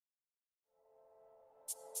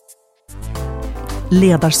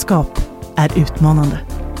Ledarskap är utmanande.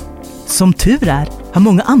 Som tur är har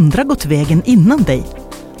många andra gått vägen innan dig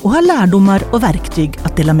och har lärdomar och verktyg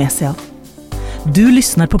att dela med sig av. Du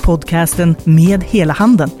lyssnar på podcasten Med hela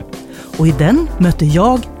handen. Och i den möter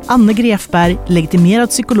jag, Anne Grefberg, legitimerad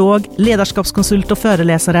psykolog, ledarskapskonsult och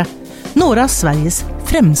föreläsare, några av Sveriges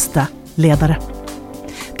främsta ledare.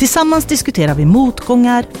 Tillsammans diskuterar vi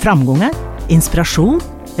motgångar, framgångar, inspiration,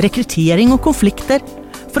 rekrytering och konflikter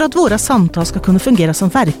för att våra samtal ska kunna fungera som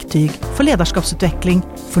verktyg för ledarskapsutveckling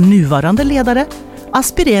för nuvarande ledare,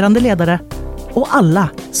 aspirerande ledare och alla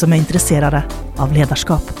som är intresserade av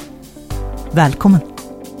ledarskap. Välkommen!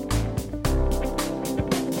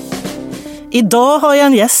 Idag har jag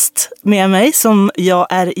en gäst med mig som jag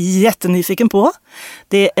är jättenyfiken på.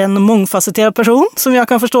 Det är en mångfacetterad person som jag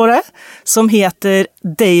kan förstå det, som heter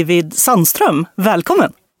David Sandström.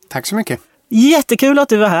 Välkommen! Tack så mycket! Jättekul att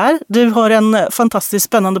du är här. Du har en fantastiskt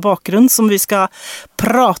spännande bakgrund som vi ska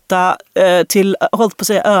prata till, hållt på att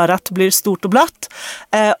säga örat blir stort och blött,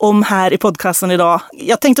 om här i podcasten idag.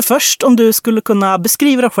 Jag tänkte först om du skulle kunna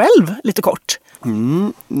beskriva dig själv lite kort.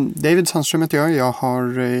 David Sandström heter jag. Jag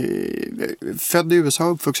har född i USA,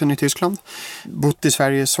 uppvuxen i Tyskland. Bott i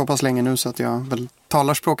Sverige så pass länge nu så att jag väl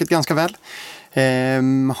talar språket ganska väl.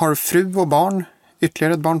 Har fru och barn,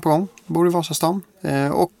 ytterligare ett barn på gång. Bor i Vasastan.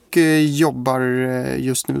 Och jobbar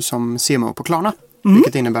just nu som CMO på Klarna.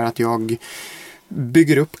 Vilket innebär att jag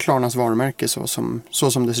bygger upp Klarnas varumärke så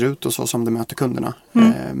som det ser ut och så som det möter kunderna.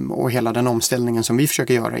 Och hela den omställningen som vi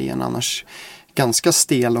försöker göra i en annars ganska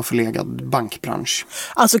stel och förlegad bankbransch.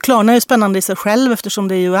 Alltså Klarna är spännande i sig själv eftersom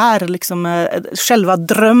det ju är liksom själva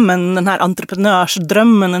drömmen, den här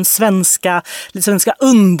entreprenörsdrömmen, den svenska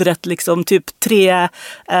undret, liksom typ 3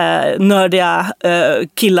 nördiga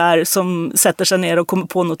killar som sätter sig ner och kommer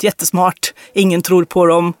på något jättesmart. Ingen tror på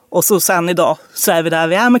dem och så sen idag så är vi där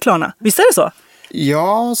vi är med Klarna. Visst är det så?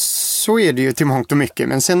 Ja, så är det ju till mångt och mycket.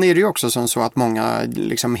 Men sen är det ju också som så att många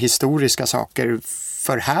liksom, historiska saker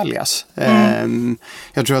förhärligas.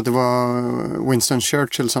 Jag tror att det var Winston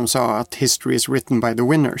Churchill som sa att history is written by the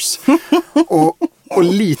winners. och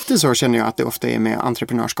lite så känner jag att det ofta är med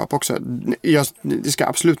entreprenörskap också. Det ska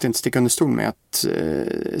absolut inte sticka under stol med att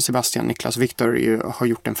Sebastian, Niklas och Viktor har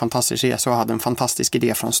gjort en fantastisk resa och hade en fantastisk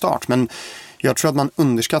idé från start. Men jag tror att man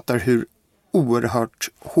underskattar hur oerhört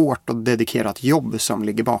hårt och dedikerat jobb som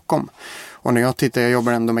ligger bakom. Och när jag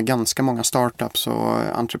jobbar ändå med ganska många startups och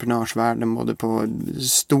entreprenörsvärlden både på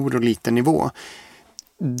stor och liten nivå.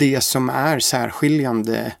 Det som är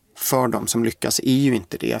särskiljande för dem som lyckas är ju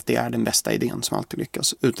inte det att det är den bästa idén som alltid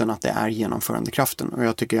lyckas, utan att det är genomförandekraften. Och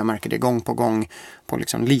jag tycker jag märker det gång på gång på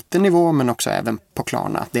liksom liten nivå men också även på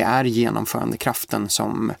Klarna att det är genomförandekraften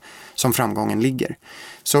som framgången ligger.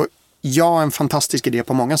 Så ja, en fantastisk idé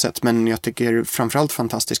på många sätt, men jag tycker framförallt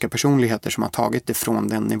fantastiska personligheter som har tagit det från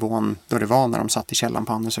den nivån då det var när de satt i källan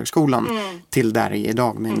på Handelshögskolan till där det är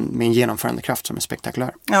idag med en genomförandekraft som är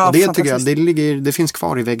spektakulär. Ja, och det tycker jag, det finns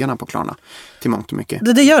kvar i väggarna på Klarna till mångt och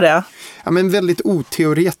mycket. Det gör det? Ja, men en väldigt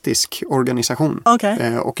oteoretisk organisation.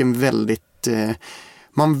 Okay. Och en väldigt,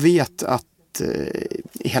 man vet att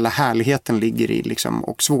hela härligheten ligger i liksom,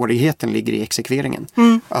 och svårigheten ligger i exekveringen.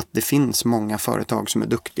 Att det finns många företag som är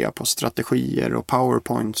duktiga på strategier och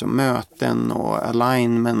powerpoints och möten och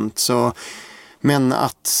alignment. Men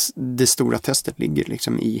att det stora testet ligger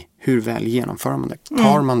liksom i hur väl genomför man det.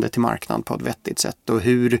 Tar man det till marknad på ett vettigt sätt och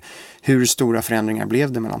hur stora förändringar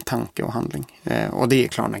blev det mellan tanke och handling. Och det är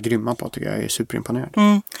Klarna grymma på, tycker jag är superimponerad.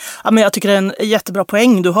 Ja, men jag tycker det är en jättebra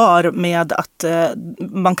poäng du har med att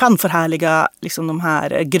man kan förhärliga liksom de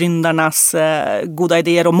här grundarnas goda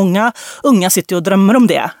idéer och många unga sitter och drömmer om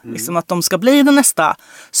det. Liksom att de ska bli den nästa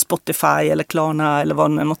Spotify eller Klarna eller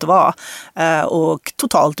vad det måste vara och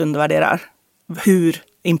totalt undervärderar hur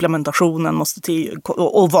implementationen måste till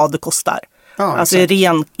och vad det kostar. Ja, alltså i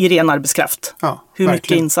ren arbetskraft. Ja, hur verkligen.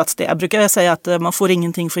 Mycket insats det är. Jag brukar säga att man får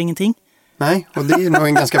ingenting för ingenting. Nej, och det är nog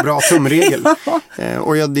en ganska bra tumregel.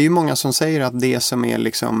 Och det är ju många som säger att det som är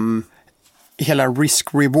liksom hela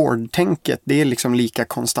risk-reward-tänket, det är liksom lika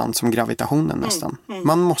konstant som gravitationen nästan.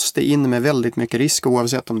 Man måste in med väldigt mycket risk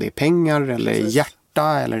oavsett om det är pengar eller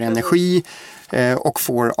hjärta eller energi. Och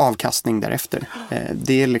får avkastning därefter.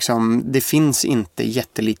 Det finns inte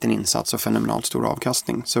jätteliten insats och fenomenalt stor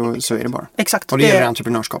avkastning. Så är det bara. Exakt. Och det gäller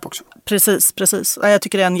entreprenörskap också. Precis. Jag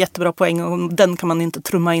tycker det är en jättebra poäng och den kan man inte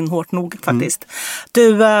trumma in hårt nog faktiskt.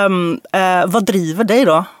 Du, vad driver dig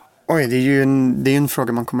då? Oj, det är ju en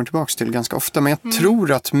fråga man kommer tillbaka till ganska ofta. Men jag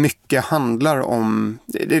tror att mycket handlar om...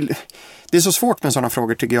 Det är så svårt med sådana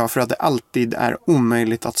frågor tycker jag, för att det alltid är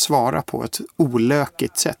omöjligt att svara på ett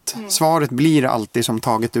olökigt sätt. Svaret blir alltid som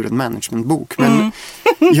taget ur en managementbok. Men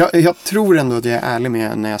Jag tror ändå att jag är ärlig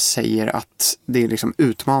med när jag säger att det är liksom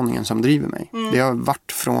utmaningen som driver mig. Det har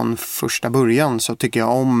varit från första början, så tycker jag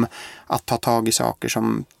om att ta tag i saker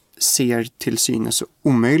som ser till synes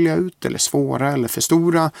omöjliga ut eller svåra eller för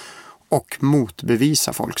stora och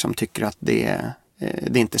motbevisa folk som tycker att det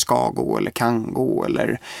inte ska gå eller kan gå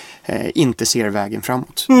eller inte ser vägen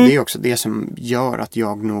framåt. Det är också det som gör att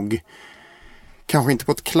jag nog, kanske inte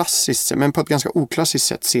på ett klassiskt sätt, men på ett ganska oklassiskt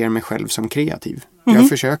sätt ser mig själv som kreativ. Jag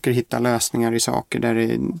försöker hitta lösningar i saker där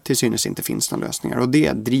det till synes inte finns några lösningar. Och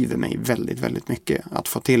det driver mig väldigt, väldigt mycket. Att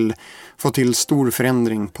få till stor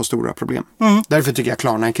förändring på stora problem. Därför tycker jag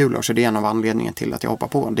Klarna är kul också. Det är en av anledningarna till att jag hoppar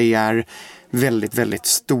på. Det är väldigt, väldigt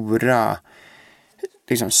stora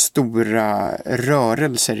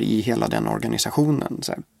rörelser i hela den organisationen.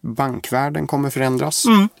 Så här, bankvärlden kommer förändras.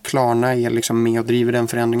 Klarna är liksom med och driver den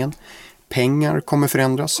förändringen. Pengar kommer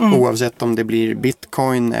förändras, oavsett om det blir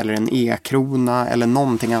bitcoin eller en e-krona eller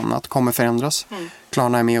någonting annat kommer förändras.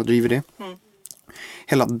 Klarna är med och driver det.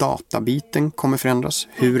 Hela databiten kommer förändras.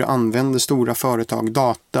 Hur använder stora företag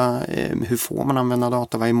data? Hur får man använda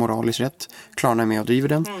data? Vad är moraliskt rätt? Klarna är med och driver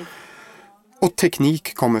den. Och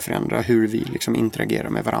teknik kommer förändra hur vi liksom interagerar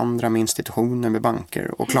med varandra, med institutioner, med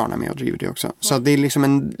banker, och Klarna med och driver det också. Så det är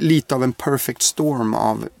liksom lite av en perfect storm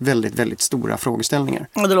av väldigt, väldigt stora frågeställningar.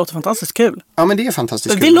 Ja, det låter fantastiskt kul. Ja, men det är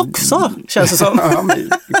fantastiskt kul. Vill också, känns det som. Ja,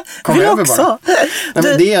 kom vill över också. bara. Nej,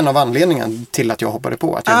 men det är en av anledningarna till att jag hoppade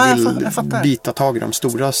på. Att jag vill bita tag i de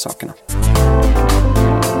stora sakerna.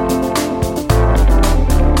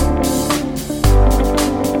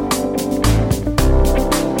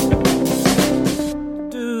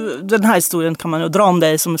 Den här historien kan man ju dra om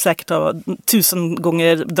dig, som säkert har 1000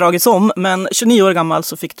 gånger dragits om. Men 29 år gammal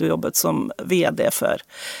så fick du jobbet som vd för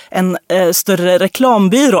en större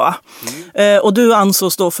reklambyrå. Och du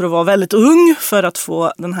ansågs då för att vara väldigt ung för att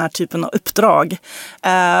få den här typen av uppdrag.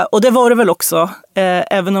 Och det var det väl också.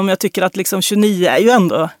 Även om jag tycker att liksom 29 är ju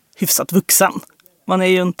ändå hyfsat vuxen. Man är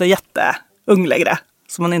ju inte jätteung längre.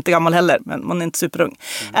 Så man är inte gammal heller, men man är inte superung.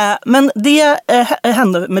 Men det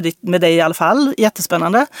hände med dig i alla fall.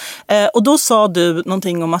 Jättespännande. Och då sa du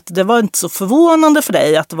någonting om att det var inte så förvånande för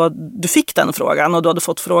dig att du fick den frågan. Och du hade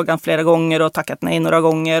fått frågan flera gånger och tackat nej några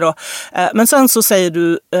gånger. Men sen så säger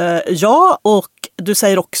du ja, och du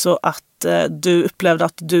säger också att du upplevde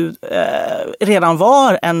att du redan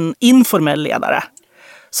var en informell ledare.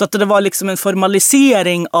 Så att det var liksom en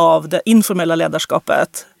formalisering av det informella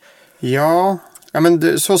ledarskapet. Ja,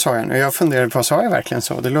 men så sa jag nu. Jag funderade på, sa jag verkligen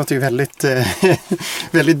så? Det låter ju väldigt,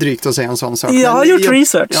 väldigt drygt att säga en sån sak. Jag har gjort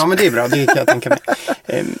research. Ja, men det är bra. Det kan jag tänka mig.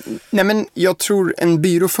 Nej, men jag tror en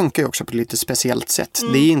byrå funkar ju också på ett lite speciellt sätt.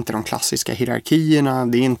 Det är inte de klassiska hierarkierna.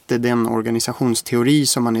 Det är inte den organisationsteori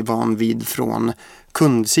som man är van vid från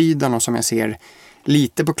kundsidan och som jag ser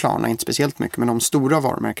lite på Klarna, inte speciellt mycket, men de stora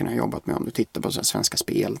varumärkena jag har jobbat med, om du tittar på så här, Svenska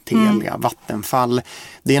Spel, Telia, Vattenfall,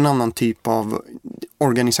 det är en annan typ av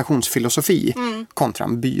organisationsfilosofi kontra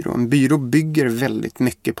en byrå. En byrå bygger väldigt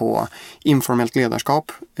mycket på informellt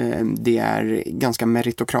ledarskap. Det är ganska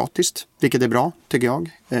meritokratiskt, vilket är bra, tycker jag.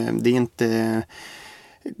 Det är inte...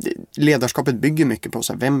 Ledarskapet bygger mycket på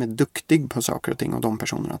så här, vem är duktig på saker och ting, och de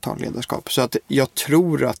personerna tar ledarskap. Så att jag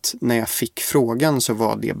tror att när jag fick frågan så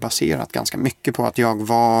var det baserat ganska mycket på att jag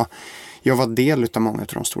var del av många av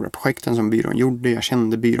de stora projekten som byrån gjorde. Jag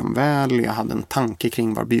kände byrån väl, jag hade en tanke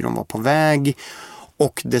kring var byrån var på väg,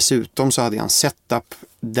 och dessutom så hade jag en setup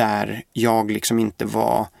där jag liksom inte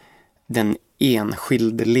var den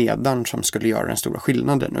enskilde ledaren som skulle göra den stora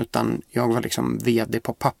skillnaden, utan jag var liksom vd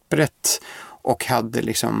på pappret och hade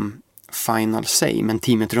liksom final say, men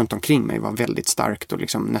teamet runt omkring mig var väldigt starkt och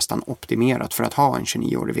liksom nästan optimerat för att ha en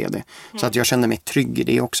 29-årig vd. Så att jag kände mig trygg i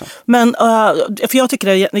det också. Men för jag tycker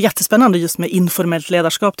det är jättespännande just med informellt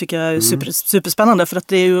ledarskap, tycker jag är superspännande, för att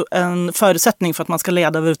det är ju en förutsättning för att man ska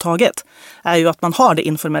leda överhuvudtaget är ju att man har det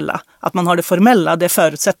informella. Att man har det formella, det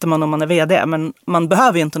förutsätter man om man är vd, men man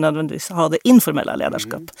behöver ju inte nödvändigtvis ha det informella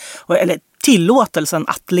ledarskap. Eller tillåtelsen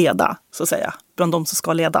att leda, så att säga, bland de som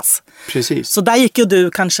ska ledas. Precis. Så där gick ju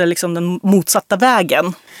du kanske liksom den motsatta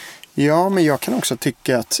vägen. Ja, men jag kan också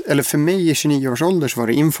tycka att, eller för mig i 29 års ålder så var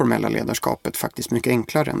det informella ledarskapet faktiskt mycket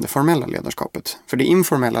enklare än det formella ledarskapet. För det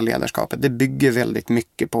informella ledarskapet, det bygger väldigt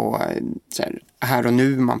mycket på så här och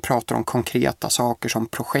nu, man pratar om konkreta saker som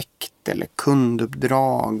projekt eller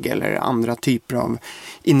kunduppdrag eller andra typer av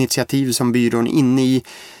initiativ som byrån är inne i.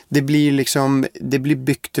 Det blir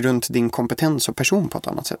byggt runt din kompetens och person på ett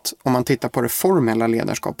annat sätt. Om man tittar på det formella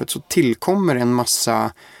ledarskapet så tillkommer en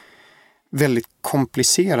massa väldigt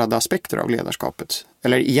komplicerade aspekter av ledarskapet.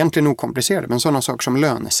 Eller egentligen okomplicerade, men sådana saker som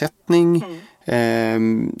lönesättning,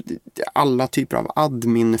 Alla typer av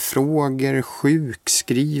adminfrågor,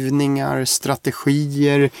 sjukskrivningar,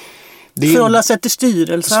 strategier. Förhålla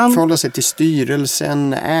sig till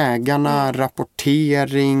styrelsen, ägarna,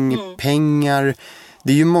 rapportering, pengar.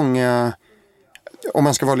 Det är ju många, om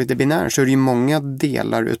man ska vara lite binär, så är det ju många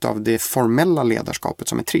delar utav det formella ledarskapet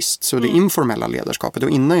som är trist. Så det informella ledarskapet, och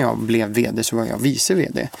innan jag blev vd så var jag vice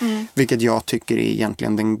vd. Vilket jag tycker är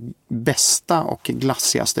egentligen den bästa och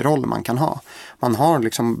glassigaste roll man kan ha. Man har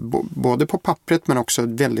liksom både på pappret men också ett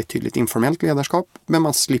väldigt tydligt informellt ledarskap, men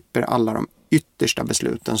man slipper alla de yttersta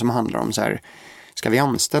besluten som handlar om så här: ska vi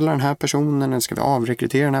anställa den här personen, eller ska vi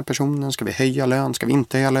avrekrytera den här personen, ska vi höja lön, ska vi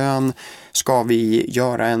inte höja lön, ska vi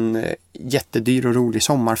göra en jättedyr och rolig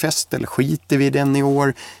sommarfest eller skiter vi i den i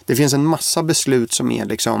år? Det finns en massa beslut som är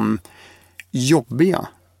liksom jobbiga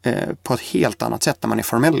på ett helt annat sätt när man är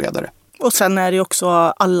formell ledare. Och sen är det ju också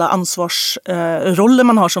alla ansvarsroller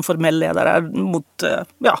man har som formell ledare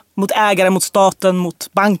mot ägare, mot staten, mot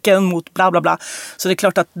banken, mot bla bla bla. Så det är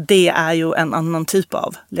klart att det är ju en annan typ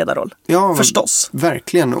av ledarroll. Ja, förstås.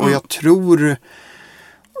 Verkligen. Och jag tror,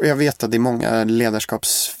 och jag vet att det är många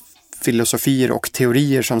ledarskapsfilosofier och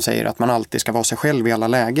teorier som säger att man alltid ska vara sig själv i alla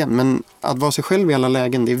lägen. Men att vara sig själv i alla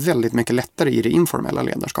lägen, det är väldigt mycket lättare i det informella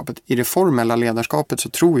ledarskapet. I det formella ledarskapet så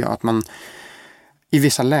tror jag att man i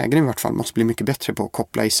vissa lägen i vart fall måste bli mycket bättre på att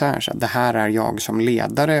koppla isär. Så det här är jag som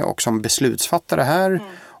ledare och som beslutsfattare här.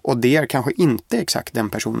 Och det är kanske inte exakt den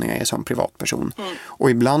personen jag är som privatperson. Och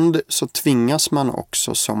ibland så tvingas man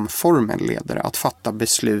också som formell ledare att fatta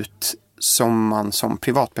beslut som man som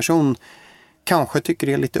privatperson kanske tycker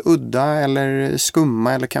är lite udda eller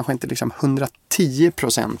skumma, eller kanske inte liksom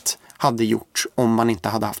 110% hade gjort om man inte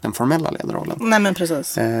hade haft den formella ledarrollen. Nej, men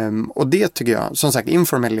precis. Och det tycker jag, som sagt,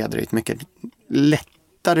 informell ledare är ett mycket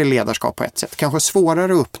lättare ledarskap på ett sätt. Kanske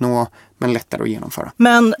svårare att uppnå, men lättare att genomföra.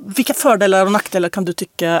 Men vilka fördelar och nackdelar kan du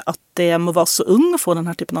tycka att det må vara så ung att få den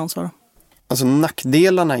här typen av ansvar? Alltså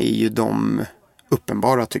nackdelarna är ju de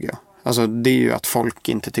uppenbara, tycker jag. Alltså det är ju att folk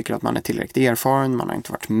inte tycker att man är tillräckligt erfaren, man har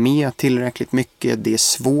inte varit med tillräckligt mycket, det är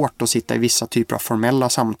svårt att sitta i vissa typer av formella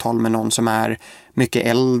samtal med någon som är mycket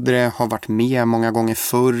äldre, har varit med många gånger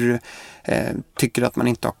förr, tycker att man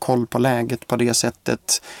inte har koll på läget på det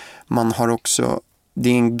sättet. Man har också, det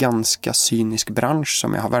är en ganska cynisk bransch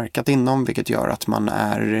som jag har verkat inom, vilket gör att man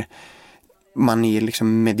är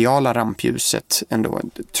liksom mediala rampljuset ändå.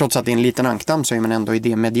 Trots att det är en liten ankdamm så är man ändå i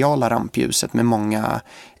det mediala rampljuset med många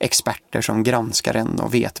experter som granskar en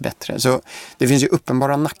och vet bättre. Så det finns ju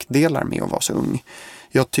uppenbara nackdelar med att vara så ung.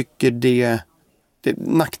 Jag tycker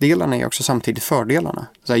nackdelarna är också samtidigt fördelarna.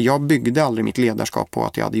 Så jag byggde aldrig mitt ledarskap på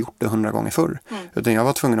att jag hade gjort det 100 gånger förr. Utan jag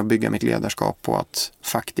var tvungen att bygga mitt ledarskap på att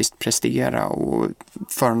faktiskt prestera och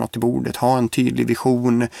föra något till bordet, ha en tydlig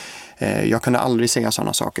vision. Jag kunde aldrig säga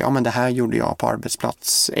sådana saker. Ja, men det här gjorde jag på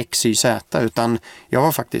arbetsplats X, Y, Z. Utan jag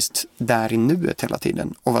var faktiskt där i nuet hela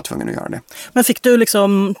tiden och var tvungen att göra det. Men fick du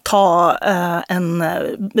liksom ta en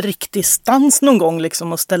riktig stans någon gång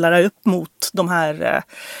liksom och ställa dig upp mot de här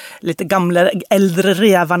lite gamla, äldre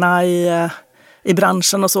revarna i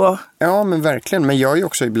branschen och så? Ja, men verkligen. Men jag är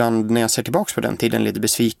också ibland, när jag ser tillbaka på den tiden, lite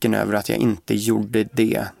besviken över att jag inte gjorde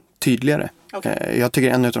det tydligare. Okay. Jag tycker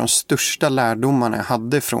en av de största lärdomarna jag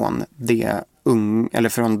hade från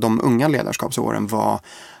från de unga ledarskapsåren var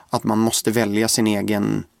att man måste välja sin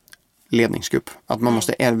egen ledningsgrupp. Att man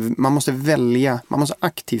måste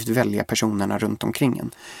aktivt välja personerna runt omkring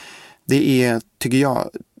en. Det är, tycker jag,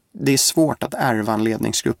 det är svårt att ärva en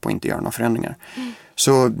ledningsgrupp och inte göra några förändringar.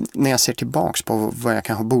 Så när jag ser tillbaks på vad jag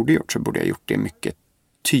kanske borde gjort, så borde jag gjort det mycket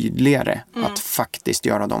tydligare. Att faktiskt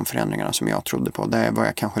göra de förändringarna som jag trodde på. Där var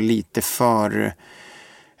jag kanske lite för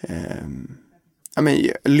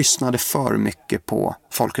jag lyssnade för mycket på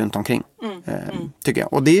folk runt omkring. Tycker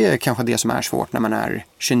jag. Och det är kanske det som är svårt när man är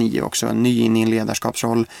 29 också. Ny in i en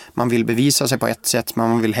ledarskapsroll. Man vill bevisa sig på ett sätt, men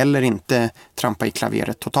man vill heller inte trampa i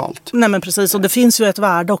klaveret totalt. Nej, men precis. Och det finns ju ett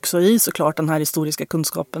värde också i såklart den här historiska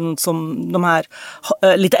kunskapen som de här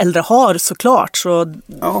lite äldre har såklart. Så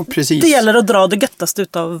ja, precis. Det gäller att dra det göttaste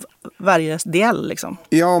utav varje del liksom.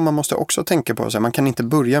 Ja, man måste också tänka på att man kan inte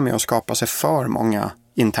börja med att skapa sig för många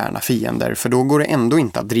interna fiender, för då går det ändå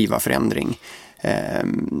inte att driva förändring.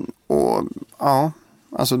 Och ja,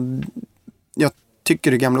 alltså jag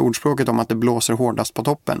tycker det gamla ordspråket om att det blåser hårdast på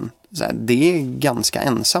toppen, det är ganska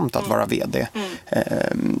ensamt att vara vd.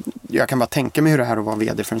 Jag kan bara tänka mig hur det här att vara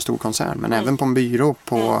vd för en stor koncern, men även på en byrå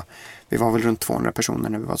vi var väl runt 200 personer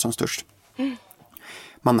när vi var som störst.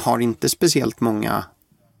 Man har inte speciellt många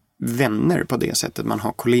vänner på det sättet. Man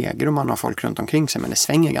har kollegor och man har folk runt omkring sig, men det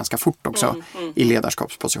svänger ganska fort också i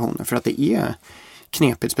ledarskapspositioner, för att det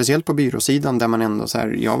knepigt, speciellt på byråsidan där man ändå så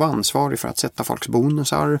här, jag var ansvarig för att sätta folks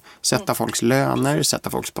bonusar, sätta folks löner, sätta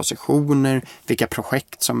folks positioner, vilka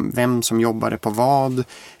projekt, vem som jobbade på vad.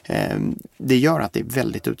 Det gör att det är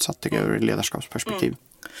väldigt utsatt tycker jag ur ledarskapsperspektiv.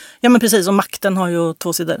 Ja men precis, och makten har ju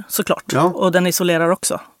 2 sidor såklart. Ja. Och den isolerar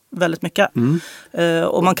också väldigt mycket.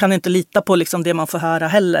 Och man kan inte lita på liksom det man får höra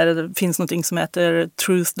heller. Det finns något som heter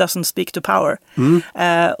truth doesn't speak to power.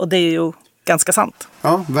 Och det är ju ganska sant.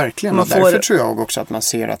 Ja, verkligen. Och därför tror jag också att man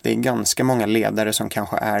ser att det är ganska många ledare som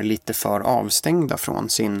kanske är lite för avstängda från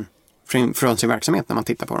sin verksamhet när man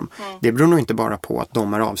tittar på dem. Det beror nog inte bara på att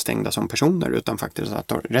de är avstängda som personer utan faktiskt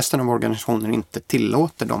att resten av organisationen inte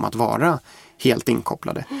tillåter dem att vara helt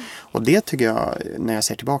inkopplade. Och det tycker jag, när jag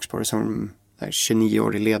ser tillbaka på det som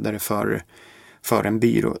 29-årig ledare för en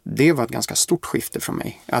byrå, det var ett ganska stort skifte för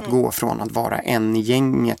mig. Att gå från att vara en i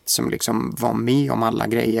gänget som liksom var med om alla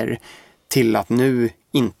grejer till att nu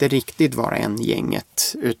inte riktigt vara en i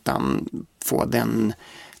gänget utan få den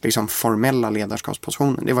liksom formella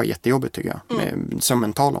ledarskapspositionen. Det var jättejobbigt tycker jag, som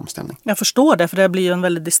mental omställning. Jag förstår det, för det blir ju en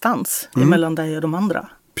väldig distans mellan dig och de andra.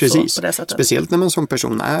 Precis, speciellt när man som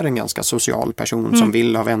person är en ganska social person som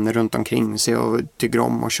vill ha vänner runt omkring sig och tycker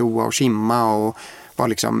om att tjoa och kimma och vara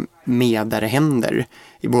liksom med där det händer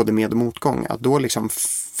i både med- och motgång. Att då liksom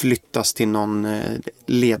flyttas till någon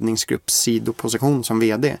ledningsgrupps sidoposition som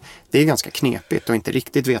vd, det är ganska knepigt och inte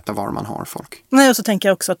riktigt veta var man har folk. Nej, och så tänker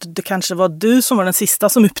jag också att det kanske var du som var den sista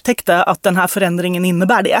som upptäckte att den här förändringen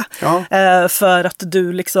innebär det. Ja. För att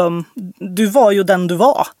du var ju den du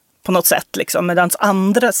var på något sätt, liksom, medan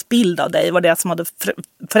andras bild av dig var det som hade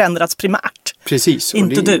förändrats primärt. Precis.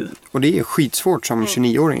 Inte du. Och det är skitsvårt som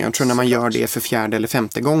 29-åring. Jag tror när man gör det för 4:e eller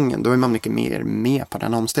 5:e gången, då är man mycket mer med på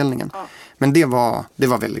den omställningen. Ja. Men det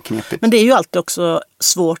var väldigt knepigt. Men det är ju alltid också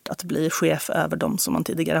svårt att bli chef över dem som man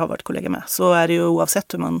tidigare har varit kollega med. Så är det ju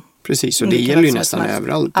oavsett hur man... Precis, och det gäller ju nästan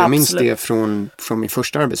överallt. Jag minns det från min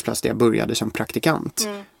första arbetsplats där jag började som praktikant.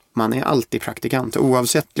 Man är alltid praktikant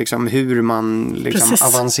oavsett liksom hur man liksom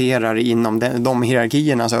avancerar inom de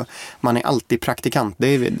hierarkierna. Så man är alltid praktikant,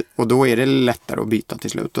 David. Och då är det lättare att byta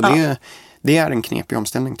till slut. Och det är en knepig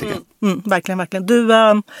omställning tycker jag. Verkligen, verkligen.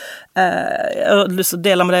 Jag har lust att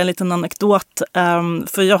dela med dig en liten anekdot.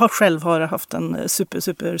 För jag har själv haft en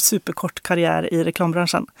super kort karriär i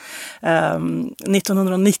reklambranschen.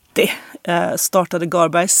 1990 startade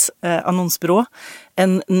Garbergs annonsbyrå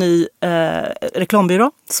en ny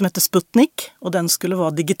reklambyrå som heter Sputnik, och den skulle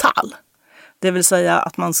vara digital. Det vill säga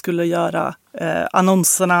att man skulle göra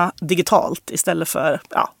annonserna digitalt istället för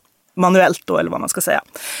manuellt då, eller vad man ska säga.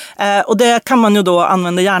 Och det kan man ju då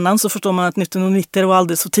använda hjärnan, så förstår man att 1990 var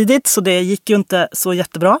alldeles så tidigt, så det gick ju inte så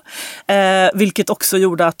jättebra. Vilket också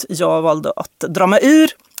gjorde att jag valde att dra mig ur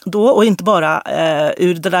då, och inte bara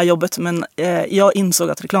ur det där jobbet, men jag insåg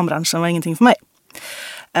att reklambranschen var ingenting för mig.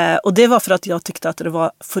 Och det var för att jag tyckte att det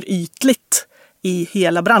var för ytligt i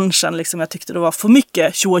hela branschen. Liksom, jag tyckte det var för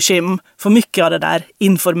mycket tjo och kim, för mycket av det där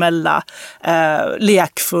informella,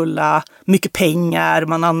 lekfulla, mycket pengar,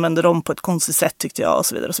 man använde dem på ett konstigt sätt tyckte jag, och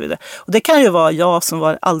så vidare och så vidare. Och det kan ju vara jag som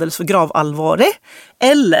var alldeles för gravallvarlig.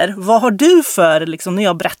 Eller vad har du för, liksom, när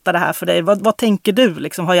jag berättar det här för dig, vad tänker du?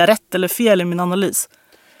 Liksom, har jag rätt eller fel i min analys?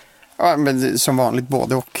 Ja, men som vanligt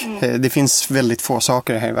både och. Det finns väldigt få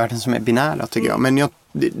saker här i världen som är binära tycker jag. Men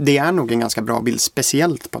det är nog en ganska bra bild,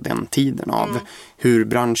 speciellt på den tiden av hur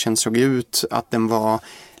branschen såg ut. Att den var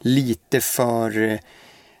lite för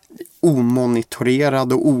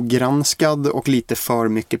omonitorerad och ogranskad och lite för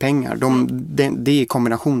mycket pengar. Det i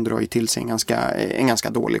kombination drar ju till sig en ganska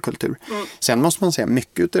dålig kultur. Sen måste man säga,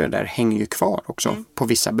 mycket av det där hänger ju kvar också på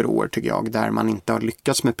vissa byråer tycker jag, där man inte har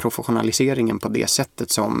lyckats med professionaliseringen på det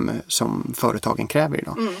sättet som företagen kräver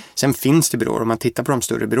idag. Sen finns det byråer, om man tittar på de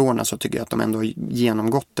större byråerna så tycker jag att de ändå har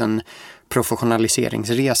genomgått en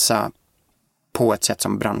professionaliseringsresa på ett sätt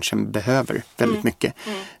som branschen behöver väldigt mycket.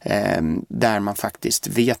 Där man faktiskt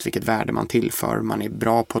vet vilket värde man tillför. Man är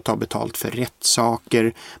bra på att ta betalt för rätt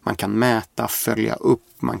saker. Man kan mäta, följa upp.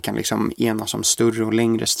 Man kan liksom enas om större och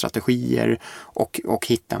längre strategier. Och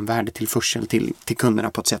hitta en värdetillförsel till kunderna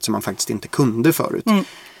på ett sätt som man faktiskt inte kunde förut.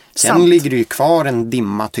 Sen ligger det ju kvar en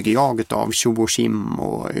dimma tycker jag av tjo och kim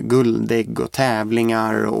och guldägg och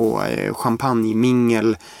tävlingar och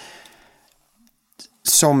champagnemingel.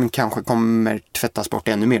 Som kanske kommer tvättas bort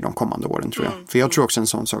ännu mer de kommande åren tror jag. För jag tror också en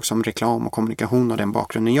sån sak som reklam och kommunikation och den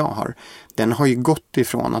bakgrunden jag har. Den har ju gått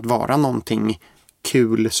ifrån att vara någonting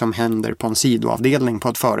kul som händer på en sidoavdelning på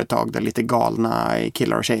ett företag där lite galna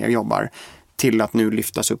killar och tjejer jobbar. till att nu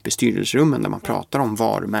lyftas upp i styrelserummen där man pratar om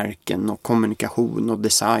varumärken och kommunikation och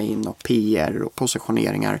design och PR och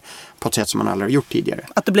positioneringar på ett sätt som man aldrig har gjort tidigare.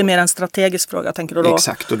 Att det blir mer en strategisk fråga, tänker du då?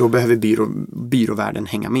 Exakt, och då behöver byråvärlden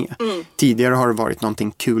hänga med. Tidigare har det varit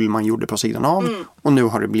någonting kul man gjorde på sidan av och nu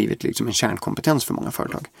har det blivit liksom en kärnkompetens för många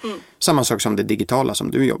företag. Samma sak som det digitala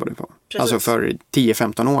som du jobbade på. Precis. Alltså för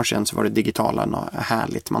 10-15 år sedan så var det digitala något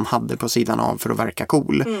härligt man hade på sidan av för att verka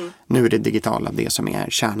cool. Nu är det digitala det som är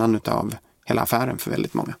kärnan utav hela affären för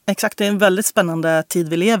väldigt många. Exakt, det är en väldigt spännande tid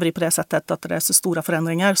vi lever i på det sättet att det är så stora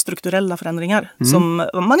förändringar, strukturella förändringar som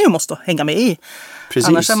man ju måste hänga med i. Precis.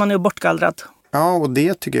 Annars är man ju bortgallrad. Ja, och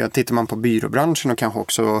det tycker jag, tittar man på byråbranschen och kanske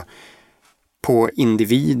också på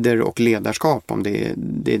individer och ledarskap, om det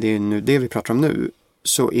är nu det vi pratar om nu,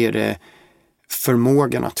 så är det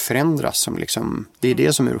förmågan att förändras som liksom, det är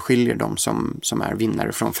det som urskiljer de som är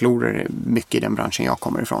vinnare från förlorare mycket i den branschen jag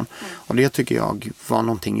kommer ifrån. Och det tycker jag var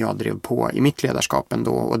någonting jag drev på i mitt ledarskap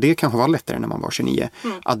ändå, och det kanske var lättare när man var 29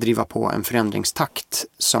 att driva på en förändringstakt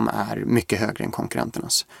som är mycket högre än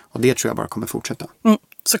konkurrenternas. Och det tror jag bara kommer fortsätta.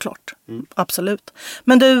 Såklart, absolut.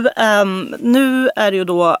 Men du, nu är det ju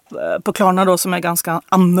då på Klarna då som är ganska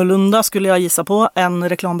annorlunda skulle jag gissa på än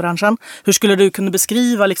reklambranschen. Hur skulle du kunna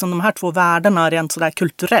beskriva liksom de här två världarna rent sådär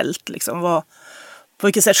kulturellt? Liksom? På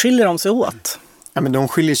vilket sätt skiljer de sig åt? Ja, men de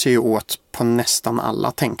skiljer sig ju åt på nästan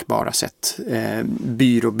alla tänkbara sätt.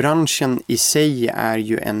 Byråbranschen i sig är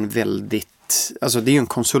ju en väldigt, alltså det är ju en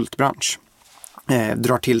konsultbransch.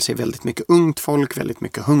 Drar till sig väldigt mycket ungt folk, väldigt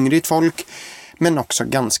mycket hungrigt folk. Men också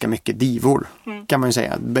ganska mycket divor, kan man ju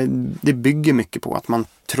säga. Det bygger mycket på att man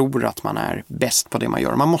tror att man är bäst på det man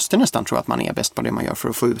gör. Man måste nästan tro att man är bäst på det man gör för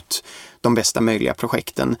att få ut de bästa möjliga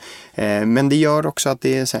projekten. Men det gör också att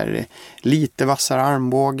det är så här, lite vassare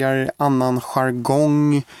armbågar, annan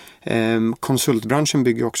jargong. Konsultbranschen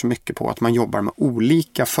bygger också mycket på att man jobbar med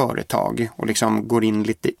olika företag och liksom går in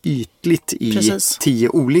lite ytligt i 10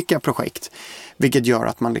 olika projekt. Vilket gör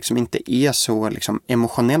att man liksom inte är så liksom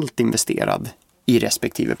emotionellt investerad i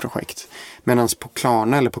respektive projekt. Medan på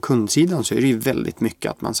Klarna eller på kundsidan så är det ju väldigt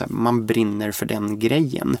mycket att man brinner för den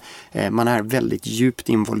grejen. Man är väldigt djupt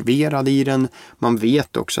involverad i den. Man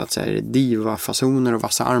vet också att diva-fasoner och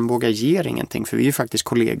vassa armbågar ger ingenting. För vi är ju faktiskt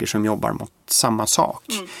kollegor som jobbar mot samma sak.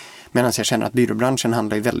 Medan jag känner att byråbranschen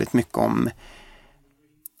handlar ju väldigt mycket om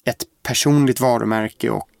ett personligt varumärke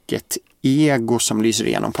och ett ego som lyser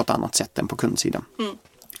igenom på ett annat sätt än på kundsidan.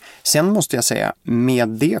 Sen måste jag säga, med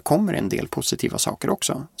det kommer en del positiva saker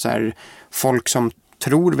också. Så här, folk som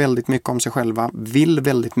tror väldigt mycket om sig själva, vill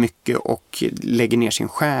väldigt mycket och lägger ner sin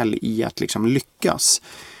själ i att liksom lyckas.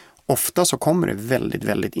 Ofta så kommer det väldigt,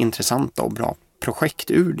 väldigt intressanta och bra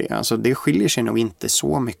projekt ur det. Alltså det skiljer sig nog inte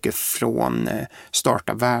så mycket från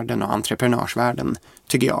startupvärlden och entreprenörsvärlden,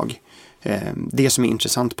 tycker jag. Det som är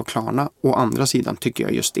intressant på Klarna, å andra sidan tycker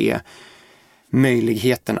jag just är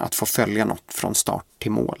möjligheten att få följa något från start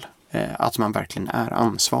till mål. Att man verkligen är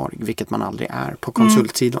ansvarig, vilket man aldrig är på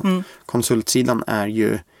konsultsidan. Konsultsidan är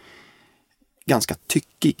ju ganska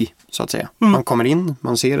tyckig, så att säga. Man kommer in,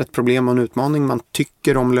 man ser ett problem och en utmaning, man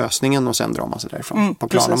tycker om lösningen och sen drar man sig därifrån. På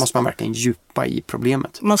Klarna måste man verkligen djupa i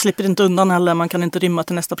problemet. Man slipper inte undan heller, man kan inte rymma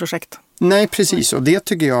till nästa projekt. Nej, precis. Och det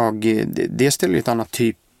tycker jag, det ställer ett annat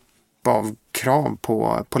typ av krav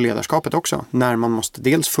på ledarskapet också. När man måste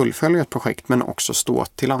dels fullfölja ett projekt men också stå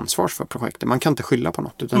till ansvar för projektet. Man kan inte skylla på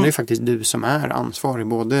något utan det är faktiskt du som är ansvarig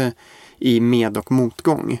både i med- och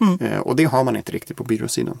motgång. Och det har man inte riktigt på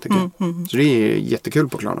byråsidan tycker jag. Så det är jättekul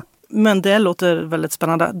på Klarna. Men det låter väldigt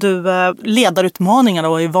spännande. Du, ledarutmaningar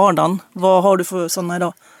då i vardagen. Vad har du för sådana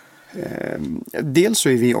idag? Dels så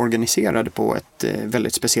är vi organiserade på ett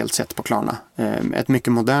väldigt speciellt sätt på Klarna. Ett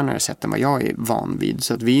mycket modernare sätt än vad jag är van vid.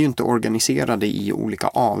 Så att vi är ju inte organiserade i olika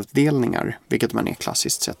avdelningar, vilket man är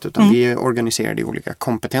klassiskt sett. Utan vi är organiserade i olika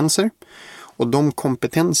kompetenser. Och de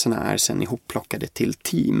kompetenserna är sedan ihopplockade till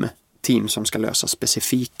team som ska lösa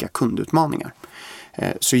specifika kundutmaningar.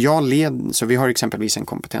 Så vi har exempelvis en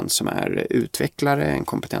kompetens som är utvecklare, en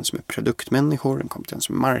kompetens som är produktmänniskor, en kompetens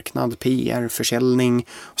som är marknad, PR, försäljning.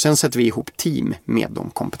 Och sen sätter vi ihop team med de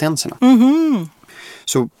kompetenserna.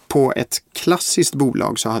 Så på ett klassiskt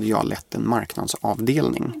bolag så hade jag lett en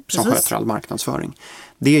marknadsavdelning som sköter all marknadsföring.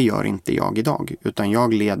 Det gör inte jag idag, utan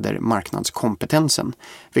jag leder marknadskompetensen.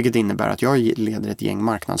 Vilket innebär att jag leder ett gäng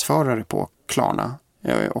marknadsförare på Klarna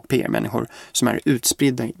och PR-människor som är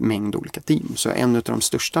utspridda i mängd olika team. Så en av de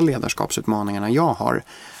största ledarskapsutmaningarna jag har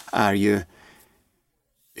är ju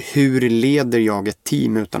hur leder jag ett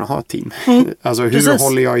team utan att ha ett team? Alltså hur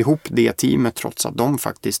håller jag ihop det teamet trots att de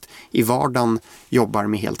faktiskt i vardagen jobbar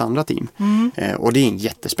med helt andra team? Och det är en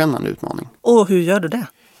jättespännande utmaning. Och hur gör du det?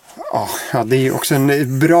 Ja, det är ju också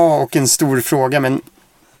en bra och en stor fråga, men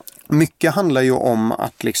mycket handlar ju om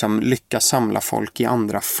att liksom lyckas samla folk i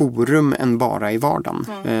andra forum än bara i vardagen.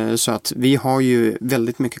 Så att vi har ju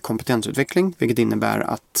väldigt mycket kompetensutveckling, vilket innebär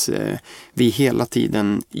att vi hela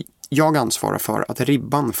tiden, jag ansvarar för att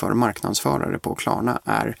ribban för marknadsförare på Klarna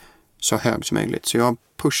är så hög som möjligt. Så jag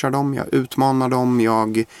pushar dem, jag utmanar dem,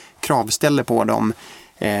 jag kravställer på dem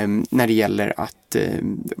när det gäller att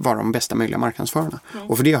vara de bästa möjliga marknadsförarna.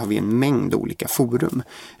 Och för det har vi en mängd olika forum.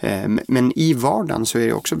 Men i vardagen så är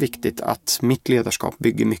det också viktigt att mitt ledarskap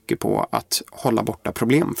bygger mycket på att hålla borta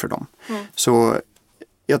problem för dem. Så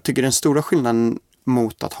jag tycker den stora skillnaden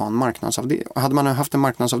mot att ha en marknadsavdelning, hade man haft en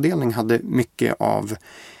marknadsavdelning hade mycket av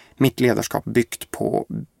mitt ledarskap byggt på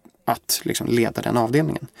att liksom leda den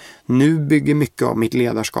avdelningen. Nu bygger mycket av mitt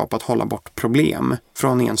ledarskap att hålla bort problem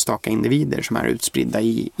från enstaka individer som är utspridda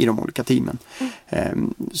i de olika teamen.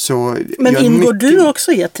 Men ingår du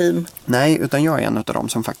också i ett team? Nej, utan jag är en av dem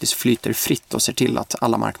som faktiskt flyter fritt och ser till att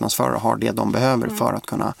alla marknadsförare har det de behöver för att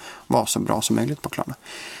kunna vara så bra som möjligt på Klarna.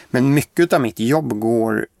 Men mycket av mitt jobb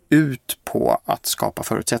går ut på att skapa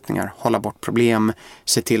förutsättningar, hålla bort problem,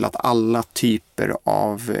 se till att alla typer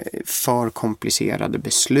av för komplicerade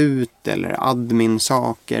beslut eller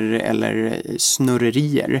adminsaker eller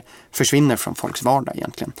snurrerier försvinner från folks vardag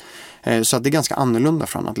egentligen. Så att det är ganska annorlunda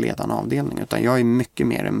från att leda en avdelning, utan jag är mycket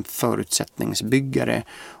mer en förutsättningsbyggare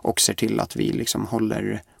och ser till att vi liksom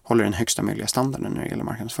håller den högsta möjliga standarden när det gäller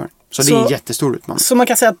marknadsföring. Så det är en jättestor utmaning. Så man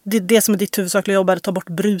kan säga att det som är ditt huvudsakliga jobb är att ta bort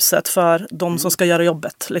bruset för de som ska göra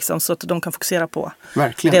jobbet. Liksom, så att de kan fokusera på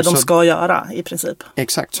det de ska göra i princip.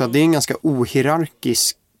 Exakt, så att det är en ganska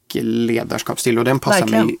ohierarkisk ledarskapsstil och den passar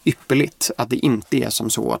mig ypperligt. Att det inte är som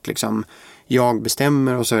så att liksom jag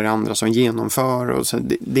bestämmer och så är det andra som genomför. Och så,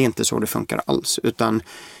 det är inte så det funkar alls. Utan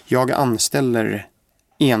jag anställer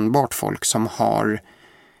enbart folk som har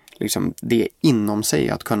liksom det inom sig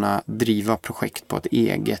att kunna driva projekt på ett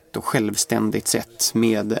eget och självständigt sätt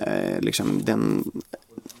med liksom den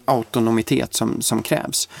autonomitet som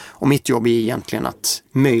krävs. Och mitt jobb är egentligen att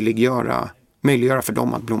möjliggöra för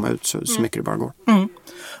dem att blomma ut så mycket det bara går.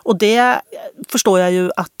 Och det förstår jag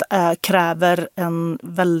ju att kräver en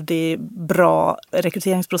väldigt bra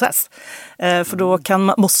rekryteringsprocess. För då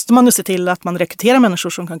måste man ju se till att man rekryterar människor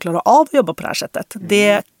som kan klara av att jobba på det här sättet.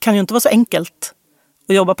 Det kan ju inte vara så enkelt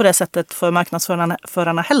att jobba på det sättet för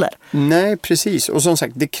marknadsförarna heller. Nej, precis. Och som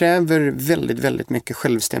sagt, det kräver väldigt, väldigt mycket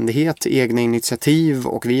självständighet, egna initiativ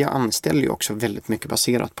och vi anställer ju också väldigt mycket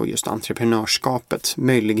baserat på just entreprenörskapet,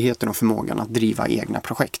 möjligheten och förmågan att driva egna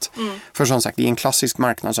projekt. För som sagt, i en klassisk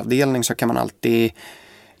marknadsavdelning så kan man alltid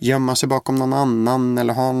gömma sig bakom någon annan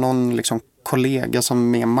eller ha någon liksom kollega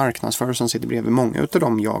som är marknadsförare som sitter bredvid. Många av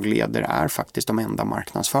dem jag leder är faktiskt de enda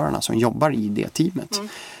marknadsförarna som jobbar i det teamet.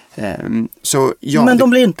 Men de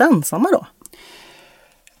blir inte ensamma då?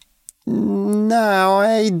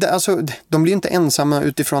 Nej, alltså de blir inte ensamma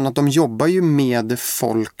utifrån att de jobbar ju med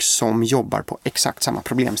folk som jobbar på exakt samma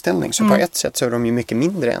problemställning. Så på ett sätt så är de ju mycket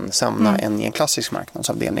mindre ensamma än i en klassisk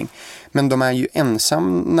marknadsavdelning. Men de är ju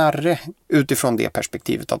ensammare utifrån det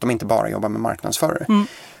perspektivet att de inte bara jobbar med marknadsförare.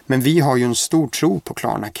 Men vi har ju en stor tro på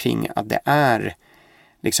Klarna kring att det är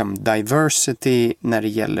liksom diversity när det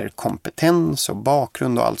gäller kompetens och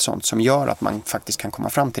bakgrund och allt sånt som gör att man faktiskt kan komma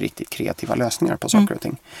fram till riktigt kreativa lösningar på saker och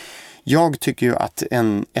ting. Jag tycker ju att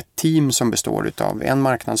ett team som består av en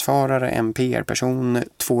marknadsförare, en PR-person,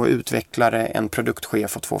 2 utvecklare, en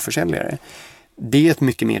produktchef och 2 försäljare. Det är ett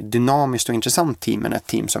mycket mer dynamiskt och intressant team än ett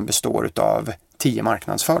team som består av 10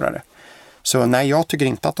 marknadsförare. Så nej, jag tycker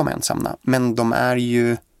inte att de är ensamma, men de är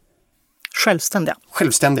ju självständiga.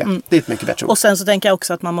 Det är ett mycket bättre ord. Och sen så tänker jag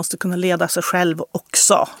också att man måste kunna leda sig själv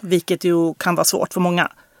också, vilket ju kan vara svårt för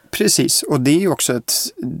många. Precis, och det är ju också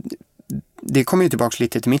det kommer ju tillbaka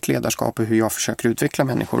lite till mitt ledarskap och hur jag försöker utveckla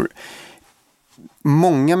människor.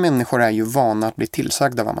 Många människor är ju vana att bli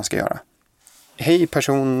tillsagda vad man ska göra. Hej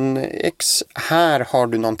person X, här har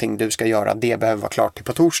du någonting du ska göra, det behöver vara klart till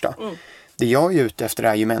på torsdag. Det jag är ute efter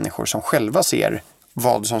är ju människor som själva ser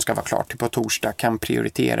vad som ska vara klart till på torsdag, kan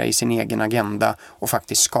prioritera i sin egen agenda och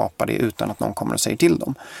faktiskt skapa det utan att någon kommer och säger till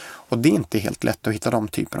dem. Och det är inte helt lätt att hitta de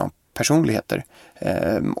typerna av personligheter.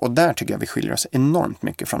 Och där tycker jag vi skiljer oss enormt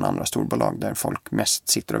mycket från andra storbolag där folk mest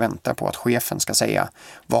sitter och väntar på att chefen ska säga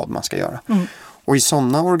vad man ska göra. Och i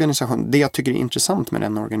sådana organisationer, det jag tycker är intressant med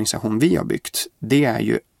den organisation vi har byggt, det är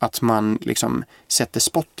ju att man liksom sätter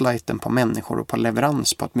spotlighten på människor och på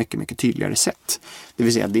leverans på ett mycket, mycket tydligare sätt. Det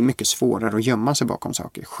vill säga att det är mycket svårare att gömma sig bakom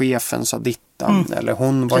saker. Chefen sa dittan, eller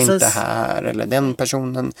hon var inte här, eller den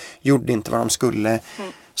personen gjorde inte vad de skulle.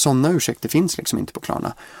 Sådana ursäkter finns liksom inte på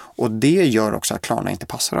Klarna. Och det gör också att Klarna inte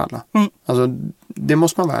passar alla. Alltså, det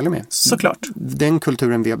måste man vara ärlig med. Såklart. Den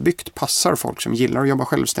kulturen vi har byggt passar folk som gillar att jobba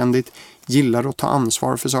självständigt, gillar att ta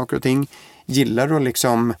ansvar för saker och ting, gillar att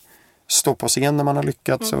liksom stå på scen när man har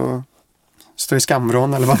lyckats och stå i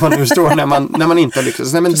skamvrån eller vad man nu står när man inte har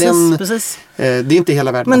lyckats. Nej, men precis. Det är inte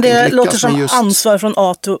hela världen. Men det låter som ansvar från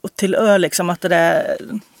A till Ö liksom, att det där...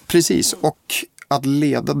 Precis, och att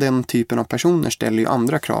leda den typen av personer ställer ju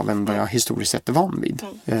andra krav än vad jag historiskt sett är van vid.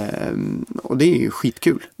 Och det är ju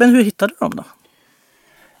skitkul. Men hur hittar du dem då?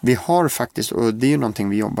 Vi har faktiskt, och det är ju någonting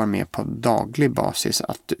vi jobbar med på daglig basis,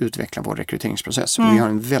 att utveckla vår rekryteringsprocess. Vi har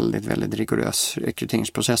en väldigt, väldigt rigorös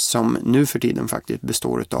rekryteringsprocess som nu för tiden faktiskt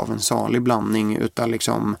består av en salig blandning utav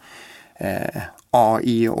liksom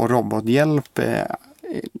AI och robothjälp,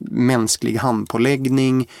 mänsklig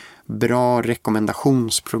handpåläggning, bra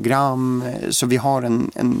rekommendationsprogram. Så vi har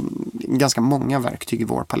en ganska många verktyg i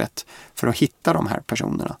vår palett för att hitta de här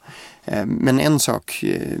personerna. Men en sak,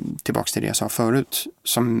 tillbaka till det jag sa förut,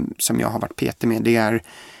 som jag har varit petig med, det är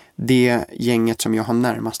det gänget som jag har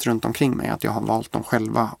närmast runt omkring mig, att jag har valt dem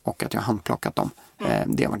själva och att jag har handplockat dem.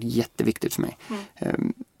 Det har varit jätteviktigt för mig.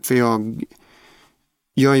 För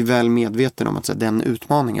jag är väl medveten om att den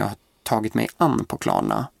utmaning jag har tagit mig an på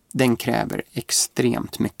Klarna, den kräver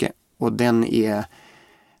extremt mycket. Och det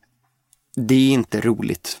är inte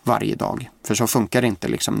roligt varje dag. För så funkar det inte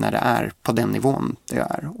liksom när det är på den nivån det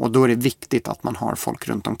är. Och då är det viktigt att man har folk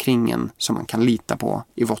runt omkring en som man kan lita på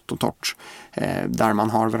i vått och torrt. Där man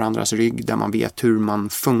har varandras rygg, där man vet hur man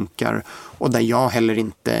funkar. Och där jag heller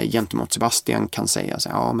inte gentemot Sebastian kan säga så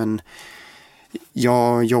här, ja men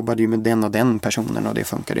jag jobbade ju med den och den personen och det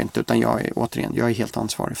funkar inte. Utan jag är helt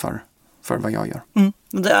ansvarig för vad jag gör.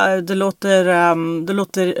 Det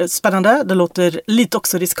låter spännande. Det låter lite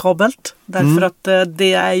också riskabelt. Därför att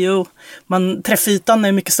det är ju, träffytan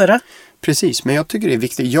är mycket större. Precis, men jag tycker det är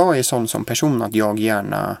viktigt. Jag är sån som person att jag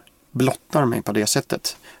gärna blottar mig på det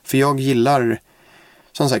sättet. För jag gillar,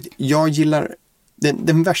 som sagt,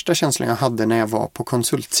 den värsta känslan jag hade när jag var på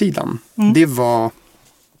konsultsidan. Det var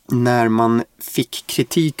när man fick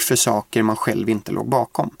kritik för saker man själv inte låg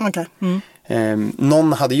bakom. Okay.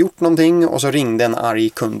 Någon hade gjort någonting och så ringde en arg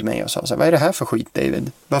kund mig och sa så här, vad är det här för skit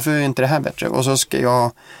David? Varför är inte det här bättre? Och så ska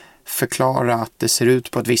jag förklara att det ser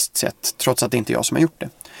ut på ett visst sätt trots att det inte är jag som har gjort det.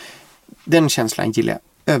 Den känslan gillar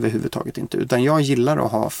jag överhuvudtaget inte, utan jag gillar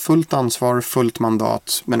att ha fullt ansvar, fullt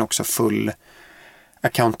mandat men också full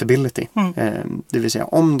accountability. Det vill säga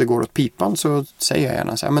om det går åt pipan så säger jag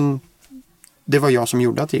gärna så här, men det var jag som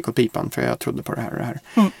gjorde att det gick åt pipan för jag trodde på det här och det här.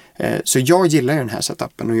 Så jag gillar den här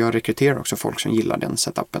setupen och jag rekryterar också folk som gillar den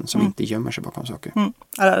setupen som inte gömmer sig bakom saker.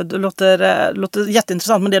 Det låter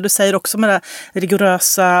jätteintressant, men det du säger också med den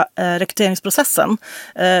rigorösa rekryteringsprocessen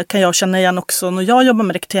kan jag känna igen också när jag jobbar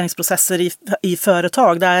med rekryteringsprocesser i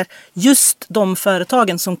företag, där just de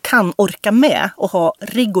företagen som kan orka med och ha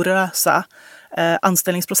rigorösa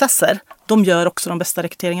anställningsprocesser, de gör också de bästa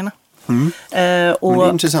rekryteringarna. Men det är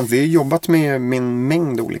intressant. Vi har jobbat med en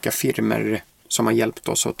mängd olika firmor som har hjälpt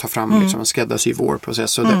oss att ta fram liksom, skräddarsy vår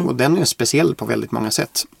process. Och den är speciell på väldigt många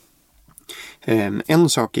sätt. En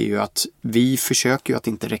sak är ju att vi försöker ju att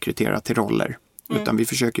inte rekrytera till roller. Utan vi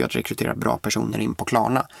försöker ju att rekrytera bra personer in på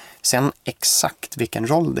Klarna. Sen exakt vilken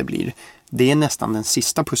roll det blir, det är nästan den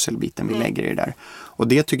sista pusselbiten vi lägger i det där. Och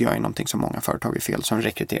det tycker jag är någonting som många företag är fel som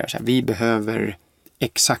rekryterar. Så här, vi behöver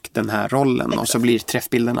exakt den här rollen och så blir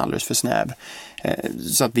träffbilden alldeles för snäv.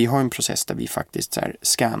 Så att vi har en process där vi faktiskt så här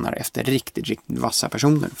scannar efter riktigt vassa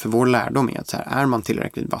personer. För vår lärdom är att så här, är man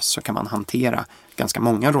tillräckligt vass så kan man hantera ganska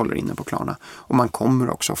många roller inne på Klarna. Och man kommer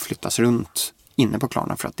också flyttas runt inne på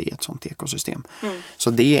Klarna för att det är ett sånt ekosystem.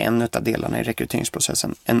 Så det är en av delarna i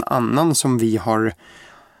rekryteringsprocessen. En annan som vi har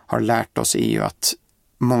lärt oss är ju att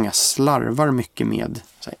många slarvar mycket med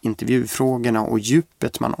så här, intervjufrågorna och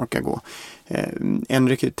djupet man orkar gå. En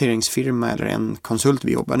rekryteringsfirma eller en konsult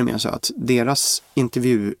vi jobbade med sa att deras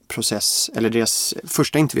intervjuprocess eller deras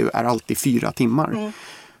första intervju är alltid 4 timmar.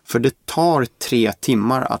 För det tar 3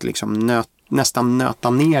 timmar att liksom nästan nöta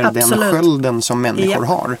ner den skölden som människor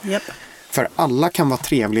har. För alla kan vara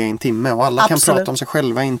trevliga i en timme och alla kan prata om sig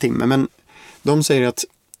själva i en timme. Men de säger att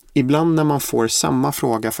ibland när man får samma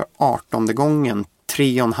fråga för 18:e gången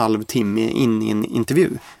 3,5 timme in i en intervju,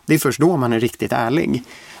 det är först då man är riktigt ärlig.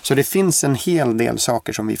 Så det finns en hel del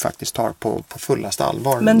saker som vi faktiskt tar på fullaste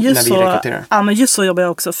allvar när vi rekryterar. Ja, men just så jobbar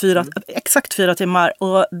jag också exakt 4 timmar.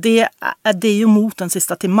 Och det är ju mot den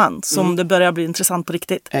sista timman som det börjar bli intressant på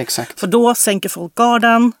riktigt. Exakt. För då sänker folk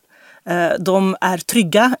garden. De är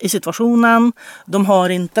trygga i situationen. De har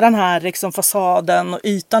inte den här liksom fasaden och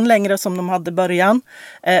ytan längre som de hade i början.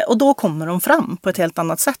 Och då kommer de fram på ett helt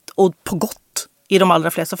annat sätt. Och på gott i de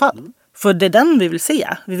allra flesta fall. För det är den vi vill se.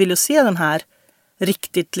 Vi vill ju se den här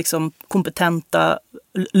riktigt liksom kompetenta,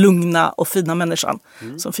 lugna och fina människan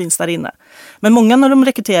som finns där inne. Men många när de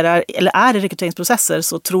rekryterar eller är i rekryteringsprocesser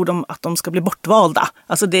så tror de att de ska bli bortvalda.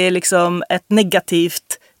 Alltså det är liksom ett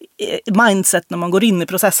negativt mindset när man går in i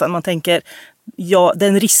processen. Man tänker, ja, det är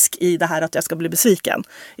en risk i det här att jag ska bli besviken.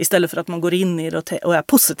 Istället för att man går in i det och är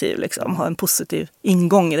positiv, liksom, har en positiv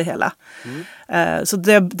ingång i det hela. Så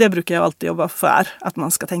det brukar jag alltid jobba för, att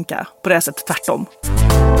man ska tänka på det sättet tvärtom.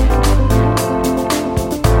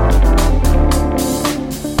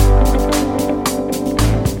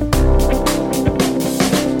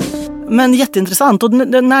 Men jätteintressant. Och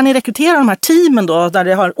när ni rekryterar de här teamen då, där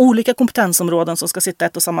det har olika kompetensområden som ska sitta i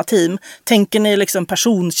ett och samma team, tänker ni liksom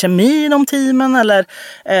personkemi i de teamen eller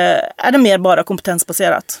är det mer bara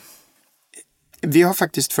kompetensbaserat? Vi har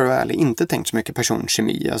faktiskt för väl inte tänkt så mycket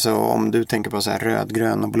personkemi. Alltså om du tänker på så här röd,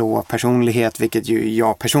 grön och blå personlighet, vilket ju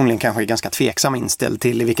jag personligen kanske är ganska tveksam inställd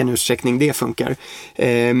till i vilken utsträckning det funkar.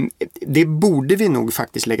 Det borde vi nog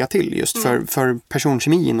faktiskt lägga till just för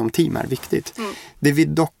personkemi inom team är viktigt. Det vi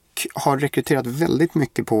dock har rekryterat väldigt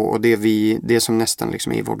mycket på och det som nästan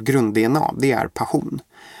liksom är i vårt grund-DNA, det är passion.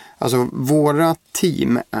 Alltså våra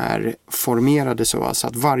team är formerade så alltså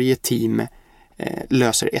att varje team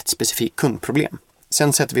löser ett specifikt kundproblem.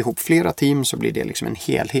 Sen sätter vi ihop flera team så blir det liksom en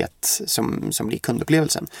helhet som blir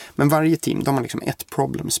kundupplevelsen. Men varje team, de har liksom ett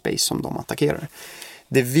problem space som de attackerar.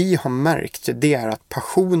 Det vi har märkt, det är att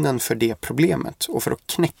passionen för det problemet och för att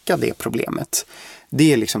knäcka det problemet,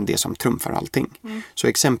 det är liksom det som trumfar allting. Så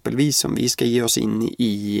exempelvis om vi ska ge oss in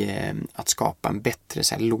i att skapa en bättre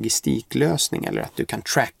så här, logistiklösning eller att du kan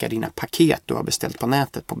tracka dina paket du har beställt på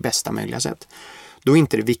nätet på bästa möjliga sätt. Då är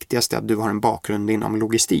inte det viktigaste att du har en bakgrund inom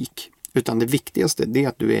logistik. Utan det viktigaste det är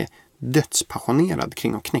att du är dödspassionerad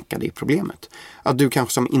kring att knäcka det problemet. Att du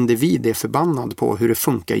kanske som individ är förbannad på hur det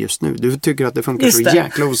funkar just nu. Du tycker att det funkar så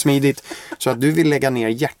jäkla osmidigt så att du vill lägga ner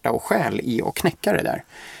hjärta och själ i att knäcka det där.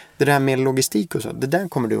 Det där med logistik och så, det där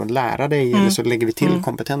kommer du att lära dig eller så lägger vi till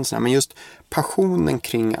kompetenserna. Men just passionen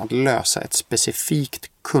kring att lösa ett specifikt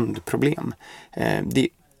kundproblem, det är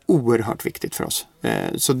oerhört viktigt för oss.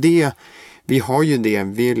 Så vi har ju det,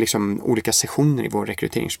 vi är liksom olika sessioner i vår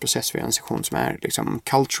rekryteringsprocess. Vi har en session som är liksom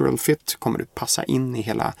cultural fit, kommer du passa in i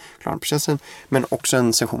hela processen. Men också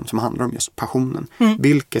en session som handlar om just passionen.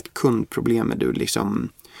 Vilket kundproblem är du liksom,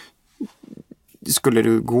 skulle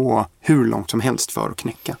du gå hur långt som helst för att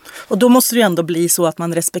knäcka? Och då måste det ju ändå bli så att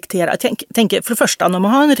man respekterar. Tänker för det första, när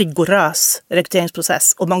man har en rigorös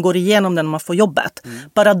rekryteringsprocess och man går igenom den när man får jobbet.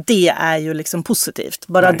 Bara det är ju liksom positivt.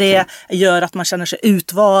 Bara verkligen. Det gör att man känner sig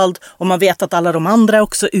utvald och man vet att alla de andra är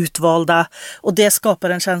också utvalda. Och det skapar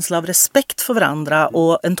en känsla av respekt för varandra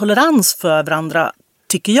och en tolerans för varandra,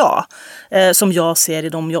 tycker jag. Som jag ser i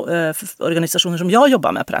de organisationer som jag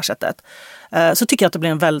jobbar med på det här sättet. Så tycker jag att det blir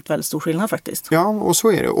en väldigt, väldigt stor skillnad faktiskt. Ja, och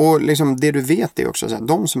så är det. Och liksom det du vet är också att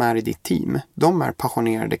de som är i ditt team, de är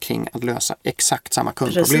passionerade kring att lösa exakt samma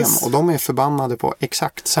kundproblem. Precis. Och de är förbannade på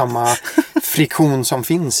exakt samma friktion som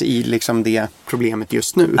finns i liksom det problemet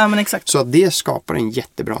just nu. Ja, men exakt. Så att det skapar en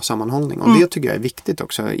jättebra sammanhållning. Och det tycker jag är viktigt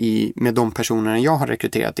också med de personerna jag har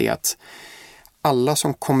rekryterat, är att alla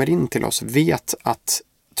som kommer in till oss vet att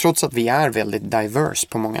trots att vi är väldigt diverse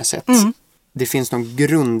på många sätt, det finns någon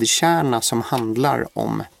grundkärna som handlar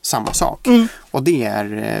om samma sak. Och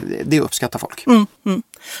det uppskattar folk.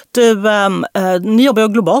 Du, ni jobbar ju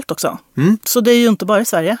globalt också. Så det är ju inte bara i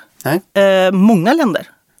Sverige. Nej. Många länder.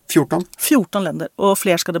 14 länder. Och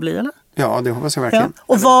fler ska det bli, eller? Ja, det hoppas jag verkligen.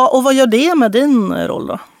 Ja. Och vad gör det med din roll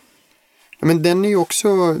då? Men den är ju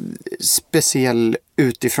också speciell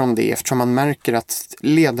utifrån det, eftersom man märker att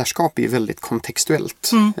ledarskap är väldigt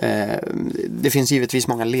kontextuellt. Det finns givetvis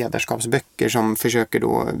många ledarskapsböcker som försöker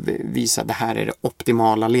då visa att det här är det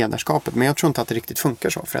optimala ledarskapet. Men jag tror inte att det riktigt funkar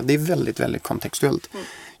så, för att det är väldigt, väldigt kontextuellt.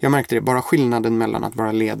 Jag märkte det, bara skillnaden mellan att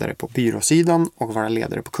vara ledare på byråsidan och vara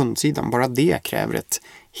ledare på kundsidan, bara det kräver ett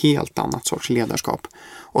helt annat sorts ledarskap.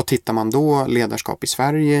 Och tittar man då ledarskap i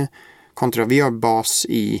Sverige kontra, vi har bas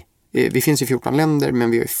vi finns i 14 länder,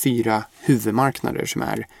 men vi har 4 huvudmarknader som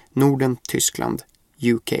är Norden, Tyskland,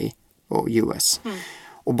 UK och US.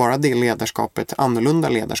 Och bara det ledarskapet, annorlunda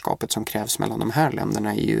ledarskapet som krävs mellan de här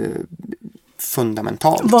länderna är ju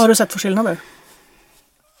fundamentalt. Vad har du sett för skillnader?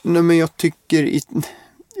 Nej, men jag tycker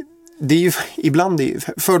det är ju, ibland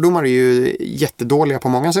fördomar är ju jättedåliga på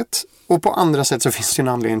många sätt. Och på andra sätt så finns det en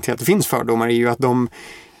anledning till att det finns fördomar, är ju att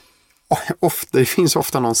det finns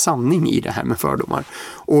ofta någon sanning i det här med fördomar.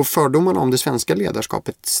 Och fördomarna om det svenska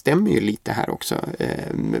ledarskapet stämmer ju lite här också.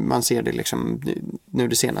 Man ser det liksom, nu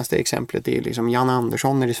det senaste exemplet är liksom Jan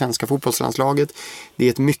Andersson i det svenska fotbollslandslaget. Det är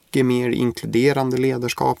ett mycket mer inkluderande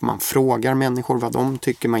ledarskap. Man frågar människor vad de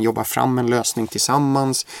tycker. Man jobbar fram en lösning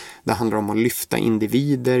tillsammans. Det handlar om att lyfta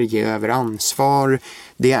individer, ge över ansvar.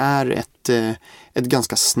 Det är ett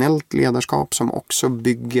ganska snällt ledarskap som också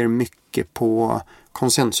bygger mycket på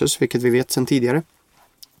konsensus, vilket vi vet sedan tidigare.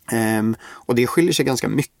 Och det skiljer sig ganska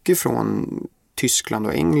mycket från Tyskland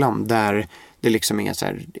och England där det liksom är så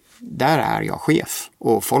här, där är jag chef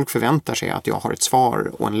och folk förväntar sig att jag har ett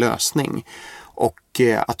svar och en lösning. Och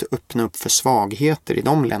att öppna upp för svagheter i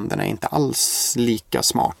de länderna är inte alls lika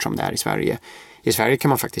smart som det är i Sverige. I Sverige kan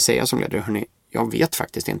man faktiskt säga som ledare, hörni, jag vet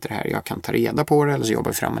faktiskt inte det här, jag kan ta reda på det eller så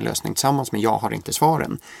jobbar vi fram en lösning tillsammans, men jag har inte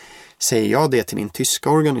svaren. Säger jag det till min tyska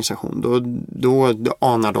organisation, då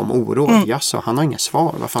anar de oro. Ja, så han har inga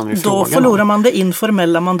svar. Vad fan är det frågan om? Då förlorar man det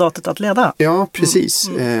informella mandatet att leda. Ja, precis.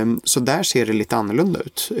 Så där ser det lite annorlunda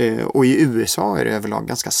ut. Och i USA är det överlag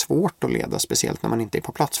ganska svårt att leda, speciellt när man inte är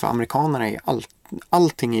på plats. För amerikanerna är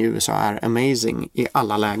allting i USA är amazing i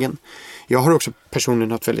alla lägen. Jag har också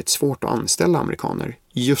personligen haft väldigt svårt att anställa amerikaner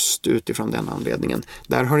just utifrån den anledningen.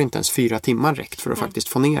 Där har inte ens 4 timmar räckt för att faktiskt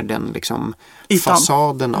få ner den liksom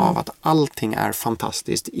fasaden av att allting är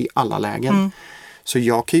fantastiskt i alla lägen. Så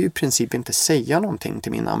jag kan ju i princip inte säga någonting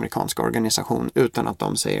till min amerikanska organisation utan att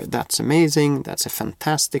de säger that's amazing, that's a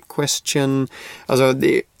fantastic question. Alltså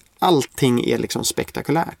allting är liksom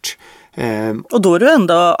spektakulärt. Och då är du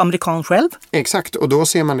ändå amerikan själv? Exakt, och då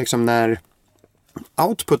ser man liksom när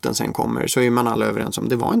outputen sen kommer så är man alla överens om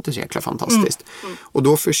det var inte så jäkla fantastiskt. Och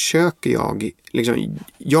då försöker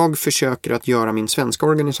jag försöker att göra min svenska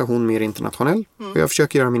organisation mer internationell och jag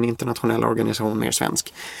försöker göra min internationella organisation mer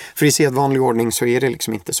svensk. För i sedvanlig ordning så är det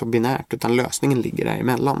liksom inte så binärt utan lösningen ligger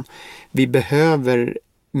däremellan. Vi behöver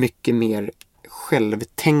mycket mer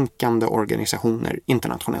självtänkande organisationer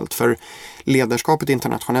internationellt. För ledarskapet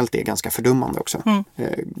internationellt är ganska fördummande också.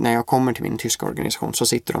 När jag kommer till min tyska organisation så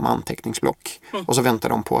sitter de anteckningsblock. Och så väntar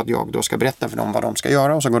de på att jag då ska berätta för dem vad de ska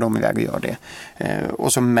göra och så går de iväg och gör det.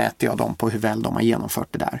 Och så mäter jag dem på hur väl de har genomfört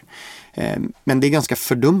det där. Men det är ganska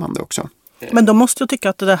fördummande också. Men då måste jag tycka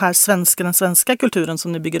att den svenska kulturen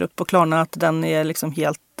som ni bygger upp på Klarna, att den är liksom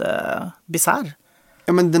helt bizarr.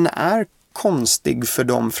 Ja, men den är konstig för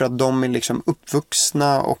dem för att de är liksom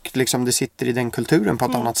uppvuxna och liksom det sitter i den kulturen på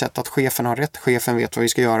ett annat sätt att chefen har rätt, chefen vet vad vi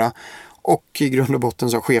ska göra och i grund och botten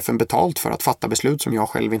så har chefen betalt för att fatta beslut som jag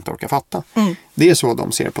själv inte orkar fatta. Det är så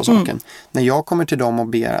de ser på saken. När jag kommer till dem och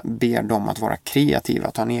ber dem att vara kreativa,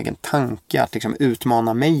 att ha en egen tanke, att liksom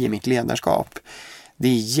utmana mig i mitt ledarskap. Det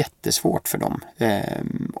är jättesvårt för dem.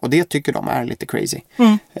 Och det tycker de är lite crazy.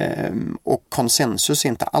 Och konsensus är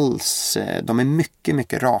inte alls... De är mycket,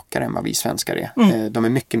 mycket rakare än vad vi svenskar är. De är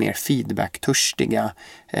mycket mer feedback-törstiga.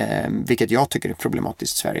 Vilket jag tycker är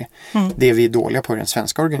problematiskt i Sverige. Det vi är dåliga på i den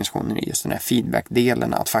svenska organisationen är just den här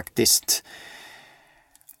feedback-delen. Att faktiskt...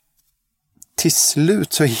 Till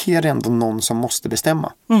slut så är det ändå någon som måste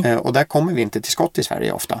bestämma. Och där kommer vi inte till skott i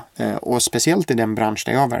Sverige ofta. Och speciellt i den bransch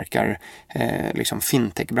där jag verkar, liksom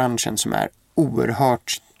fintech-branschen som är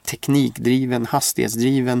oerhört teknikdriven,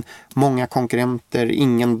 hastighetsdriven, många konkurrenter,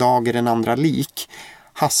 ingen dag är den andra lik.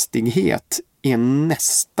 Hastighet är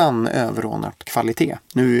nästan överordnat kvalitet.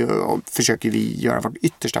 Nu försöker vi göra vårt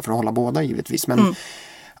yttersta för att hålla båda givetvis, men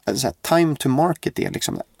alltså, time to market är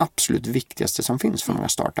liksom det absolut viktigaste som finns för många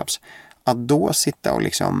startups. Att då sitta och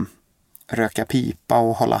liksom röka pipa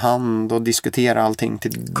och hålla hand och diskutera allting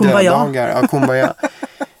till dödagar. Ja, kumbaya.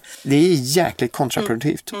 Det är jäkligt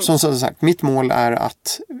kontraproduktivt. Som sagt, mitt mål är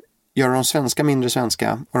att göra de svenska mindre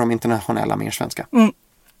svenska och de internationella mer svenska.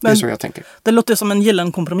 Det är så jag tänker. Det låter som en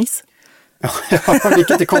gillen kompromiss. Ja,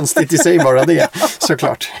 vilket är konstigt i sig bara det,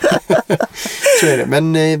 såklart. Så är det.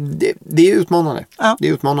 Men det är utmanande. Ja. Det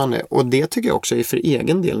är utmanande. Och det tycker jag också är för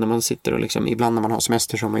egen del när man sitter och liksom, ibland när man har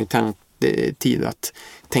semester så har man ju tid att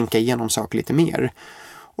tänka igenom saker lite mer.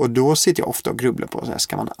 Och då sitter jag ofta och grubblar på så här,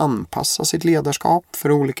 ska man anpassa sitt ledarskap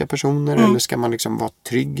för olika personer eller ska man liksom vara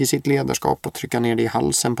trygg i sitt ledarskap och trycka ner det i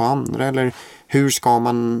halsen på andra eller hur ska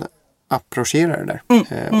man approchera det där?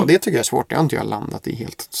 Och det tycker jag är svårt. Det har inte jag landat i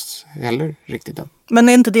helt heller riktigt än. Men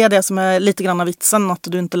är inte det som är lite grann av vitsen, att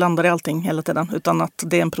du inte landar i allting hela tiden utan att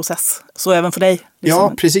det är en process? Så även för dig? Liksom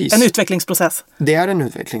ja, precis. En utvecklingsprocess. Det är en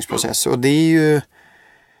utvecklingsprocess och det är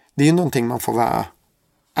ju någonting man får vara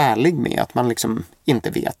ärlig med, att man liksom inte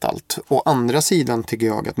vet allt. Å andra sidan tycker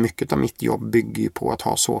jag att mycket av mitt jobb bygger på att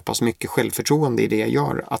ha så pass mycket självförtroende i det jag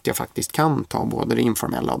gör att jag faktiskt kan ta både det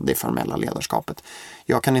informella och det formella ledarskapet.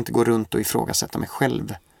 Jag kan inte gå runt och ifrågasätta mig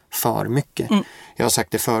själv för mycket. Jag har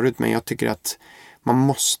sagt det förut, men jag tycker att man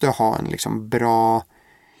måste ha en liksom bra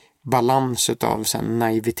balans av sen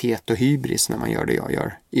naivitet och hybris när man gör det jag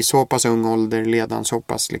gör. I så pass ung ålder, leda en så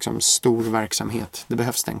pass liksom stor verksamhet. Det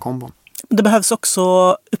behövs den kombon. Det behövs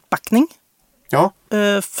också uppbackning. Ja.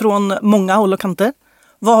 Från många håll och kanter.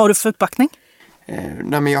 Vad har du för uppbackning?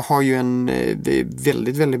 Nej, men jag har ju en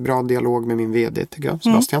väldigt, väldigt bra dialog med min vd, tycker jag,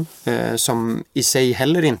 Sebastian. Som i sig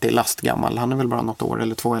heller inte är lastgammal. Han är väl bara något år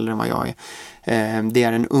eller 2 äldre än vad jag är. Det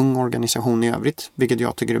är en ung organisation i övrigt, vilket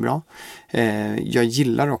jag tycker är bra. Jag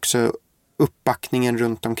gillar också uppbackningen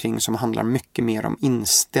runt omkring som handlar mycket mer om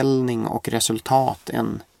inställning och resultat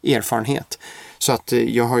än erfarenhet. Så att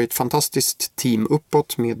jag har ett fantastiskt team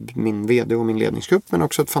uppåt med min vd och min ledningsgrupp, men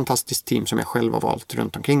också ett fantastiskt team som jag själv har valt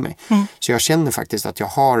runt omkring mig. Så jag känner faktiskt att jag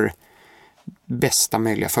har bästa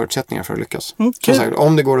möjliga förutsättningar för att lyckas. Som sagt,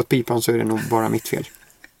 om det går åt pipan så är det nog bara mitt fel.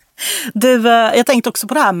 Du, jag tänkte också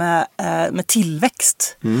på det här med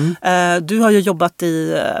tillväxt. Du har ju jobbat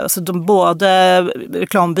i både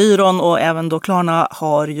reklambyrån och även då Klarna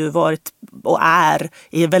har ju varit och är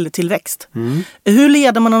i väldigt tillväxt. Hur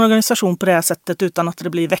leder man en organisation på det här sättet utan att det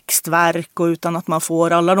blir växtverk och utan att man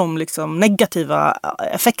får alla de liksom negativa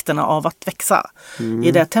effekterna av att växa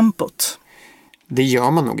i det tempot? Det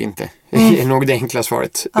gör man nog inte. Det är nog det enkla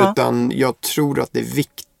svaret. Utan jag tror att det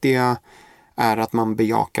viktiga är att man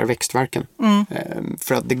bejakar växtverken.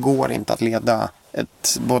 För att det går inte att leda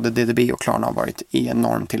både DDB och Klarna har varit i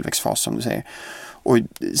enorm tillväxtfas som du säger. Och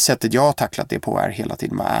sättet jag har tacklat det på är hela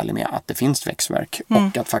tiden vara ärlig med att det finns växtverk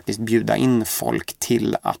och att faktiskt bjuda in folk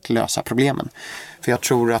till att lösa problemen. För jag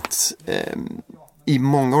tror att i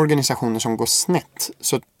många organisationer som går snett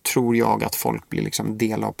så tror jag att folk blir liksom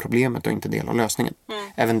del av problemet och inte del av lösningen.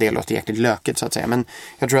 Även det låter jäkligt löket så att säga. Men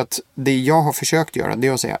jag tror att det jag har försökt göra det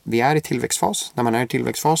är att säga att vi är i tillväxtfas. När man är i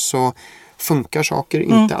tillväxtfas så funkar saker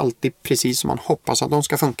inte alltid precis som man hoppas att de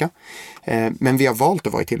ska funka. Men vi har valt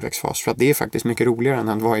att vara i tillväxtfas för att det är faktiskt mycket roligare än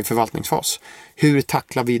att vara i förvaltningsfas. Hur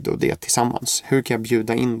tacklar vi då det tillsammans? Hur kan jag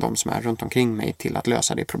bjuda in de som är runt omkring mig till att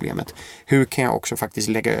lösa det problemet? Hur kan jag också faktiskt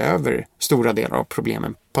lägga över stora delar av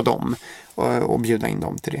problemen på dem och bjuda in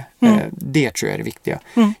dem till det? Det tror jag är det viktiga.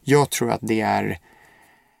 Jag tror att det är...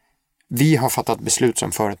 Vi har fattat beslut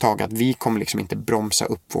som företag att vi kommer liksom inte bromsa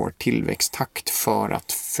upp vår tillväxttakt för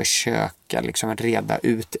att försöka liksom reda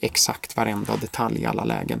ut exakt varenda detalj i alla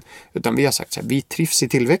lägen. Utan vi har sagt så här, vi trivs i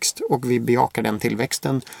tillväxt och vi bejakar den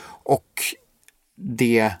tillväxten och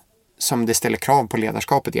det som det ställer krav på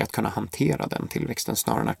ledarskapet är att kunna hantera den tillväxten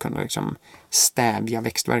snarare än att kunna liksom stävja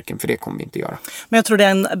växtverken, för det kommer vi inte göra. Men jag tror det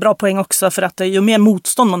är en bra poäng också, för att ju mer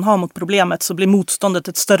motstånd man har mot problemet så blir motståndet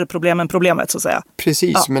ett större problem än problemet så att säga.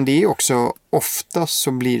 Precis, men det är också ofta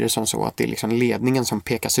så blir det som så att det är liksom ledningen som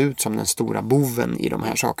pekas ut som den stora boven i de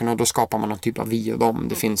här sakerna och då skapar man någon typ av vi och dem.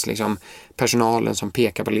 Det finns liksom personalen som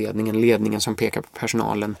pekar på ledningen som pekar på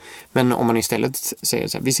personalen. Men om man istället säger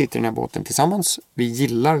så här, vi sitter i den här båten tillsammans, vi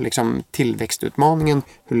gillar liksom tillväxtutmaningen,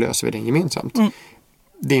 hur löser vi den gemensamt?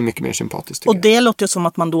 Det är mycket mer sympatiskt. Och det låter ju som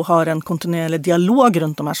att man då har en kontinuerlig dialog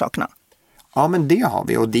runt de här sakerna. Ja, men det har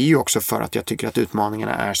vi. Och det är ju också för att jag tycker att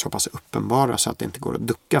utmaningarna är så pass uppenbara så att det inte går att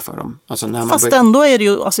ducka för dem. Alltså när fast ändå är det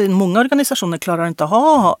ju, alltså många organisationer klarar inte att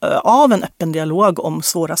ha av en öppen dialog om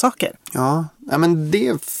svåra saker. Ja, men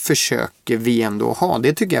det försöker vi ändå ha.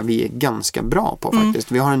 Det tycker jag vi är ganska bra på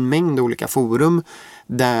faktiskt. Vi har en mängd olika forum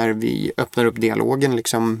där vi öppnar upp dialogen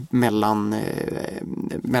liksom mellan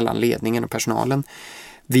ledningen och personalen.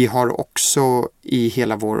 Vi har också i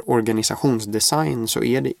hela vår organisationsdesign så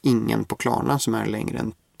är det ingen på Klarna som är längre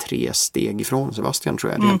än 3 steg ifrån Sebastian,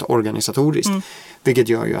 tror jag, rent organisatoriskt. Vilket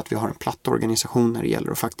gör ju att vi har en platt organisation när det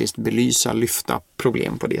gäller att faktiskt belysa, lyfta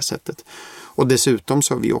problem på det sättet. Och dessutom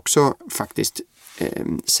så har vi också faktiskt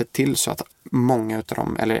sett till så att många utav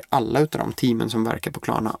dem, eller alla utav de teamen som verkar på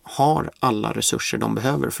Klarna har alla resurser de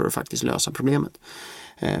behöver för att faktiskt lösa problemet.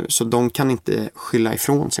 Så de kan inte skylla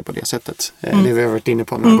ifrån sig på det sättet. Det har vi varit inne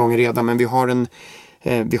på några gånger redan, men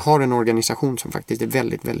vi har en organisation som faktiskt är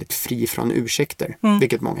väldigt, väldigt fri från ursäkter,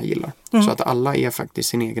 vilket många gillar. Så att alla är faktiskt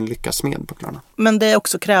sin egen lyckas med på Klarna. Men det är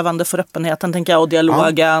också krävande för öppenheten, tänker jag, och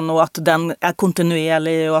dialogen och att den är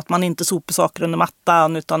kontinuerlig och att man inte sopar saker under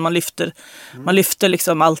mattan utan man lyfter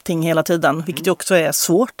liksom allting hela tiden, vilket ju också är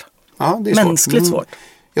svårt. Ja, det är mänskligt svårt.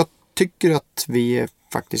 Jag tycker att vi är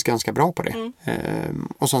faktiskt ganska bra på det.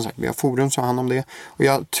 Och som sagt, vi har forum som har hand om det. Och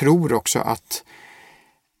jag tror också att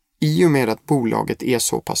i och med att bolaget är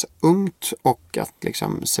så pass ungt och att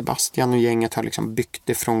liksom Sebastian och gänget har liksom byggt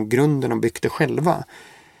det från grunden och byggt det själva,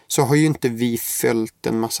 så har ju inte vi följt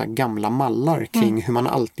en massa gamla mallar kring hur man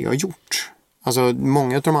alltid har gjort. Alltså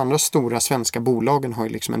många av de andra stora svenska bolagen har ju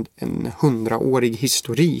liksom en 100-årig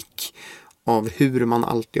historik av hur man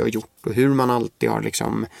alltid har gjort och hur man alltid har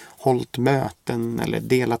liksom hållit möten eller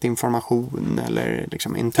delat information eller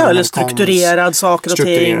liksom eller strukturerad saker och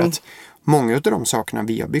ting. Många av de sakerna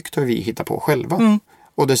vi har byggt har vi hittat på själva.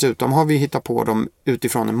 Och dessutom har vi hittat på dem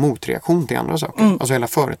utifrån en motreaktion till andra saker. Alltså hela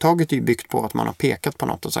företaget är ju byggt på att man har pekat på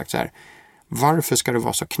något och sagt så här: varför ska det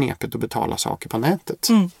vara så knepigt att betala saker på nätet?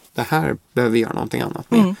 Det här behöver vi göra någonting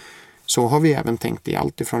annat med. Så har vi även tänkt i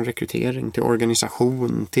allt ifrån rekrytering till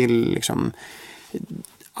organisation till liksom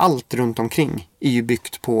allt runt omkring är ju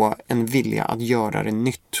byggt på en vilja att göra det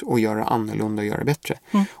nytt och göra annorlunda och göra det bättre.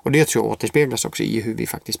 Och det tror jag återspeglas också i hur vi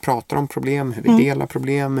faktiskt pratar om problem, hur vi delar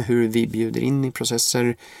problem, hur vi bjuder in i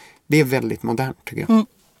processer. Det är väldigt modernt tycker jag.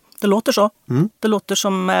 Det låter så. Det låter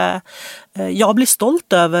som jag blir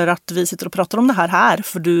stolt över att vi sitter och pratar om det här.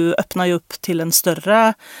 För du öppnar ju upp till en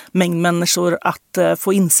större mängd människor att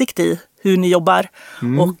få insikt i hur ni jobbar.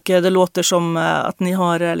 Och det låter som att ni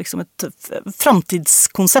har liksom ett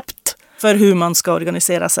framtidskoncept för hur man ska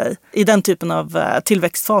organisera sig. I den typen av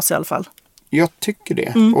tillväxtfas i alla fall. Jag tycker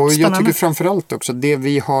det. Och jag tycker framförallt också det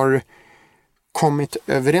vi har kommit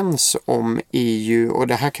överens om är ju, och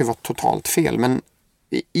det här kan ju vara totalt fel, men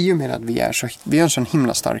i och med att vi har en sån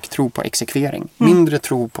himla stark tro på exekvering. Mindre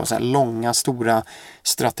tro på så här långa, stora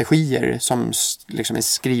strategier som liksom är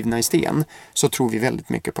skrivna i sten. Så tror vi väldigt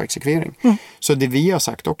mycket på exekvering. Så det vi har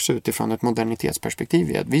sagt också utifrån ett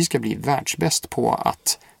modernitetsperspektiv är att vi ska bli världsbäst på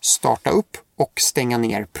att starta upp och stänga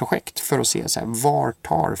ner projekt för att se så här, var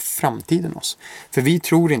tar framtiden oss. För vi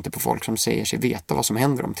tror inte på folk som säger sig veta vad som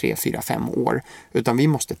händer om 3, 4, 5 år. Utan vi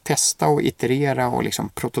måste testa och iterera och liksom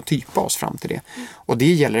prototypa oss fram till det. Och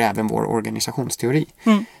det gäller även vår organisationsteori.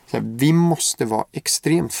 Så här, vi måste vara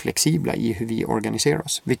extremt flexibla i hur vi organiserar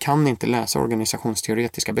oss. Vi kan inte läsa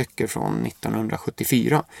organisationsteoretiska böcker från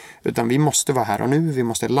 1974. Utan vi måste vara här och nu, vi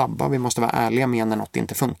måste labba, vi måste vara ärliga med när något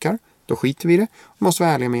inte funkar. Då skiter vi i det. Vi måste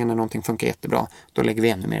vara ärliga med när någonting funkar jättebra. Då lägger vi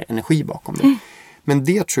ännu mer energi bakom det. Men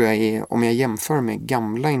det tror jag är, om jag jämför med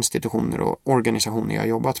gamla institutioner och organisationer jag har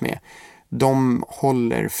jobbat med, de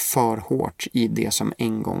håller för hårt i det som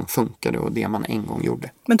en gång funkade och det man en gång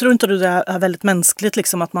gjorde. Men tror inte du det är väldigt mänskligt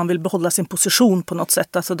liksom, att man vill behålla sin position på något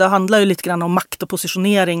sätt? Alltså, det handlar ju lite grann om makt och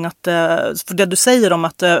positionering. Att, för det du säger om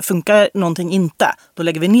att funkar någonting inte, då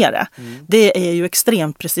lägger vi ner det. Det är ju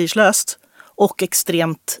extremt prestigelöst. Och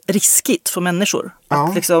extremt riskigt för människor. Ja.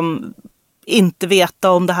 Att liksom inte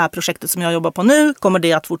veta om det här projektet som jag jobbar på nu, kommer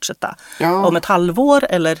det att fortsätta om ett halvår?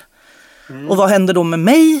 Eller, och vad händer då med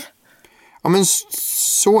mig? Ja, men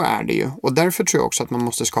så är det ju. Och därför tror jag också att man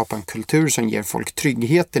måste skapa en kultur som ger folk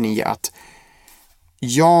tryggheten i att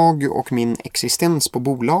jag och min existens på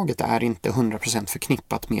bolaget är inte 100%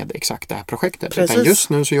 förknippat med exakt det här projektet. Precis. Utan just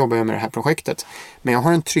nu så jobbar jag med det här projektet. Men jag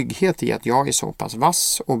har en trygghet i att jag är så pass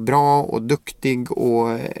vass och bra och duktig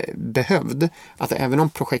och behövd att även om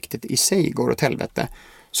projektet i sig går åt helvete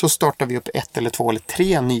så startar vi upp 1 eller 2 eller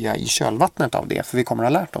 3 nya i kölvattnet av det. För vi kommer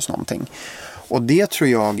att ha lärt oss någonting. Och det tror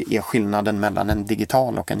jag är skillnaden mellan en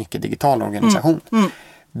digital och en icke-digital organisation.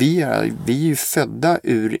 Vi är ju födda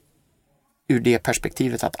ur det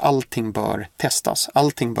perspektivet att allting bör testas.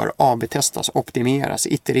 Allting bör AB-testas, optimeras,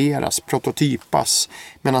 itereras, prototypas.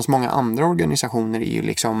 Medan många andra organisationer är ju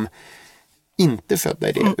liksom inte födda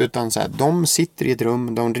i det. Utan så här, de sitter i ett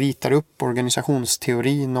rum, de ritar upp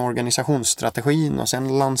organisationsteorin och organisationsstrategin och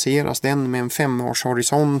sen lanseras den med en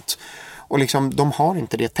 5-årshorisont. Och liksom, de har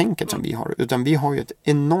inte det tänket som vi har. Utan vi har ju ett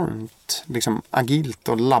enormt liksom, agilt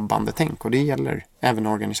och labbande tänk. Och det gäller även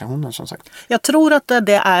organisationen som sagt. Jag tror att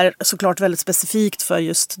det är såklart väldigt specifikt för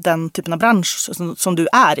just den typen av bransch som du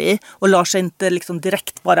är i. Och lär sig inte liksom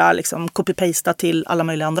direkt bara liksom copy-pasta till alla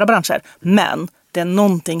möjliga andra branscher. Men det är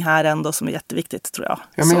någonting här ändå som är jätteviktigt tror jag.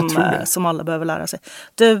 Ja, men jag tror det. Som alla behöver lära sig.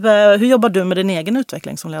 Du, hur jobbar du med din egen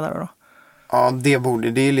utveckling som ledare då? Ja, det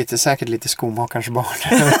är säkert lite skomakarens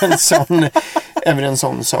barn över en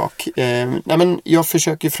sån sak. Nej, men jag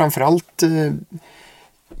försöker framförallt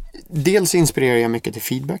dels inspirerar jag mycket till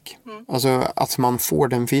feedback. Alltså att man får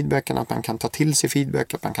den feedbacken, att man kan ta till sig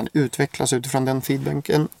feedback, att man kan utvecklas utifrån den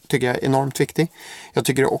feedbacken tycker jag är enormt viktig. Jag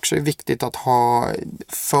tycker det också är viktigt att ha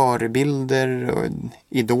förebilder och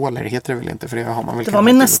idoler heter det väl inte för det har man väl. Det var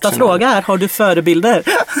min nästa fråga här, har du förebilder?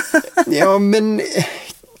 Ja, men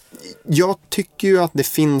jag tycker ju att det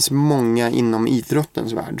finns många inom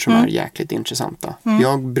idrottens värld som är jäkligt intressanta.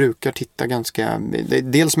 Jag brukar titta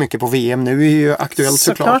dels mycket på VM, nu är ju aktuellt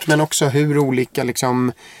såklart, men också hur olika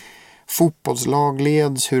liksom fotbollslag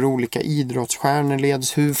leds, hur olika idrottsstjärnor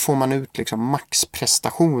leds, hur får man ut liksom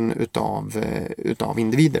maxprestation utav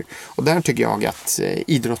individer. Och där tycker jag att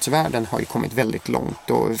idrottsvärlden har ju kommit väldigt långt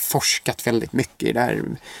och forskat väldigt mycket i det här,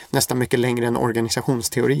 nästan mycket längre än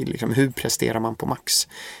organisationsteori, liksom, hur presterar man på max.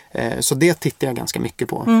 Så det tittar jag ganska mycket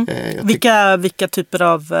på. Vilka typer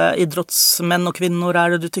av idrottsmän och kvinnor är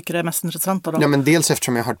det du tycker är mest intressanta då? Ja, men dels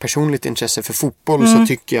eftersom jag har ett personligt intresse för fotboll så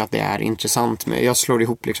tycker jag att det är intressant. Jag slår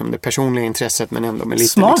ihop liksom det personliga intresset men ändå med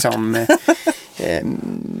lite liksom,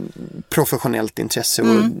 professionellt intresse.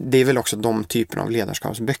 Och det är väl också de typerna av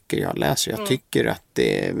ledarskapsböcker jag läser. Jag tycker att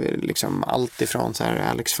det är liksom allt ifrån så här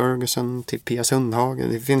Alex Ferguson till Pia Sundhage.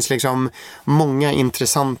 Det finns liksom många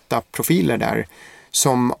intressanta profiler där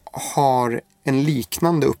som har en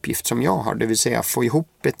liknande uppgift som jag har, det vill säga få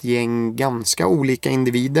ihop ett gäng ganska olika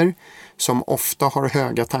individer som ofta har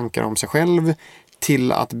höga tankar om sig själv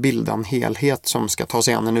till att bilda en helhet som ska ta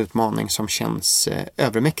sig an en utmaning som känns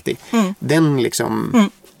övermäktig. Den liksom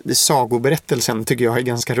sagoberättelsen tycker jag är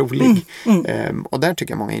ganska rolig. Och där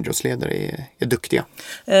tycker jag många idrottsledare är duktiga.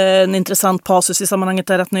 En intressant passus i sammanhanget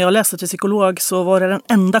är att när jag läste till psykolog så var det den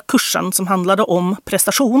enda kursen som handlade om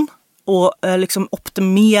prestation och liksom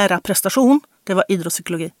optimera prestation. Det var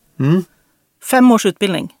idrottspsykologi. 5 års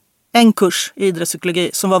utbildning. En kurs i idrottspsykologi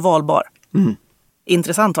som var valbar.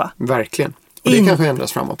 Intressant, va? Verkligen. Och det kanske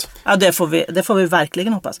ändras framåt. Ja, det får vi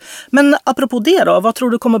verkligen hoppas. Men apropå det då, vad tror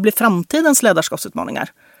du kommer bli framtidens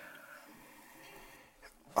ledarskapsutmaningar?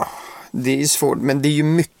 Det är svårt, men det är ju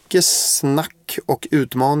mycket snack och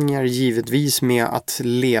utmaningar givetvis med att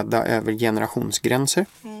leda över generationsgränser.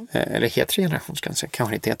 Eller heter det generationsgränser?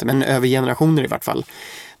 Kanske inte heter, men över generationer i vart fall.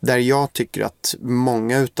 Där jag tycker att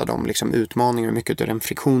många utav de liksom utmaningar och mycket av den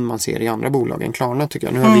friktion man ser i andra bolag än Klarna tycker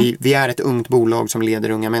jag. Nu har vi är ett ungt bolag som leder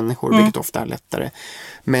unga människor, vilket ofta är lättare.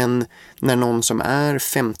 Men när någon som är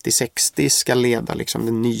 50-60 ska leda liksom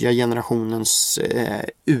den nya generationens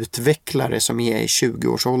utvecklare som är i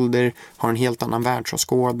 20-årsålder, har en helt annan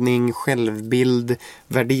världsåskådning, självbild,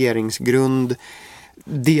 värderingsgrund.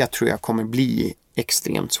 Det tror jag kommer bli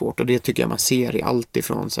extremt svårt, och det tycker jag man ser i allt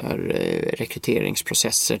ifrån så här,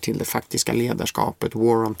 rekryteringsprocesser till det faktiska ledarskapet,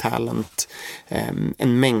 war on talent,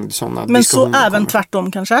 en mängd sådana men så även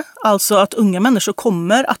tvärtom kanske? Alltså att unga människor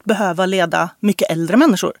kommer att behöva leda mycket äldre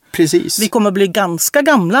människor. Precis. Vi kommer bli ganska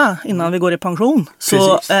gamla innan vi går i pension.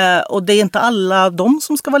 Så, och det är inte alla de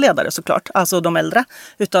som ska vara ledare såklart, alltså de äldre,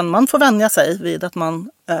 utan man får vänja sig vid att man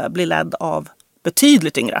blir ledd av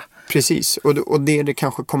betydligt yngre. Precis, och det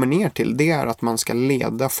kanske kommer ner till, det är att man ska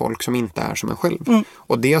leda folk som inte är som en själv.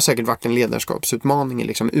 Och det har säkert varit en ledarskapsutmaning i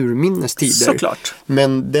liksom urminnes tider. Såklart.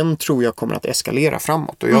 Men den tror jag kommer att eskalera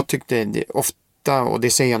framåt. Och jag tyckte det ofta, och det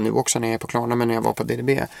säger jag nu också när jag är på Klarna, men när jag var på DDB,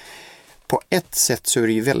 på ett sätt så är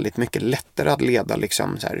det ju väldigt mycket lättare att leda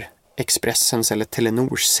liksom så här Expressens eller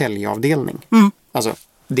Telenors säljavdelning. Alltså,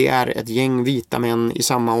 det är ett gäng vita män i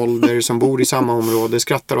samma ålder som bor i samma område,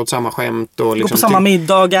 skrattar åt samma skämt och liksom går på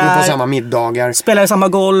samma middagar, spelar i samma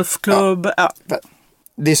golfklubb. Ja.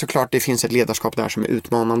 Det är såklart, det finns ett ledarskap där som är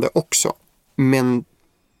utmanande också. Men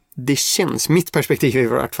det känns, mitt perspektiv i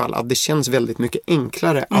vart fall, att det känns väldigt mycket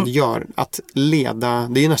enklare att leda,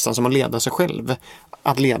 det är ju nästan som att leda sig själv,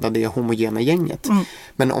 att leda det homogena gänget.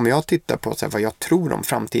 Men om jag tittar på så här, vad jag tror om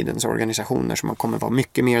framtidens organisationer som kommer vara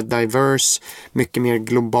mycket mer diverse, mycket mer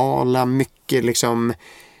globala, mycket liksom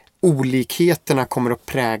olikheterna kommer att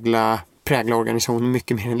prägla organisationen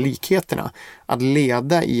mycket mer än likheterna. Att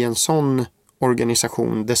leda i en sån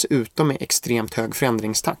organisation dessutom med extremt hög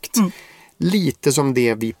förändringstakt. Lite som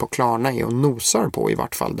det vi på Klarna är och nosar på i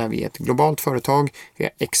vart fall, där vi är ett globalt företag. Vi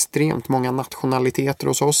har extremt många nationaliteter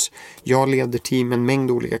hos oss. Jag leder team med en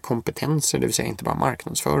mängd olika kompetenser, det vill säga inte bara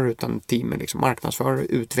marknadsförare utan team med liksom marknadsförare,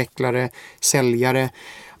 utvecklare, säljare.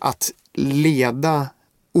 Att leda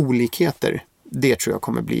olikheter, det tror jag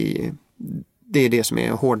kommer bli, det är det som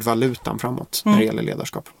är hårdvalutan framåt när det gäller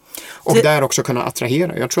ledarskap. Och där också kunna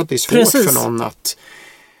attrahera. Jag tror att det är svårt för någon att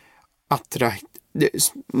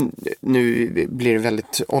nu blir det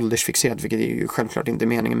väldigt åldersfixerat, vilket är ju självklart inte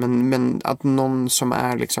meningen, men att någon som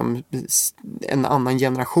är liksom en annan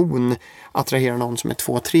generation attraherar någon som är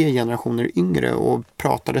 2-3 generationer yngre och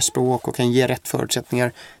pratar det språk och kan ge rätt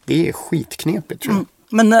förutsättningar, det är skitknepigt tror jag.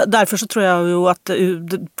 Men därför så tror jag ju att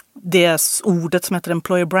det ordet som heter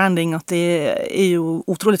employer branding, att det är ju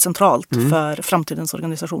otroligt centralt för framtidens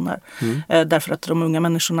organisationer. Därför att de unga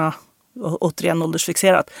människorna, återigen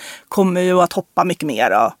åldersfixerat, kommer ju att hoppa mycket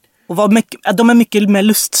mer Och de är mycket mer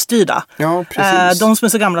luststyrda. Ja, precis. De som är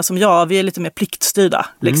så gamla som jag, vi är lite mer pliktstyrda.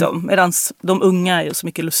 Liksom. Medan de unga är så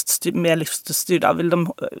mycket mer luststyrda. Vill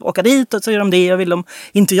de åka dit så gör de det. Och vill de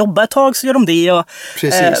inte jobba ett tag så gör de det.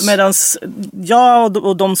 Medan jag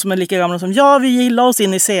och de som är lika gamla som jag, vi gillar oss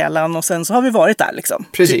in i selan och sen så har vi varit där. Liksom.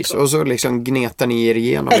 Precis, typ. Och så liksom gnetar ni er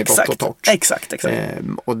igenom i gott och torrt. Exakt.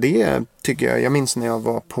 Och det tycker jag minns när jag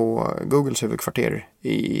var på Googles huvudkvarter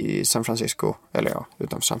i San Francisco, eller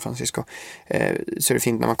utanför San Francisco. Så är det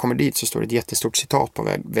fint när man kommer dit så står det ett jättestort citat på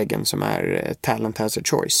väggen som är talent has a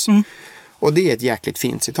choice. Och det är ett jäkligt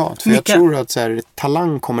fint citat. För jag tror att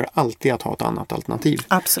talang kommer alltid att ha ett annat alternativ.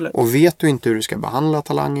 Absolut. Och vet du inte hur du ska behandla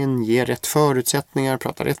talangen, ge rätt förutsättningar,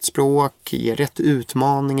 prata rätt språk, ge rätt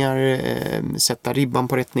utmaningar, sätta ribban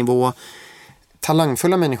på rätt nivå.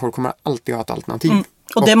 Talangfulla människor kommer alltid ha ett alternativ.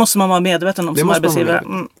 Och det måste man vara medveten om som arbetsgivare.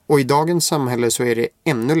 Och i dagens samhälle så är det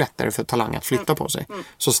ännu lättare för talang att flytta på sig.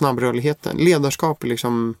 Så snabbrörligheten, ledarskap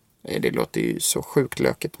liksom, det låter ju så sjukt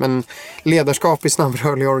lökigt, men ledarskap i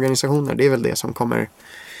snabbrörliga organisationer, det är väl det som kommer.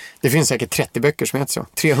 Det finns säkert 30 böcker som heter så.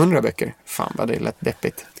 300 böcker. Fan vad det är lätt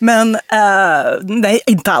deppigt. Men nej,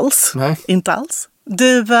 inte alls. Nej. Inte alls.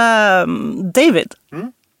 Du, David.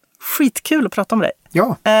 Skitkul att prata med dig.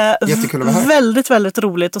 Ja, jättekul att vara här. Väldigt, väldigt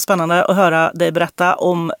roligt och spännande att höra dig berätta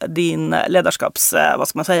om din ledarskaps, vad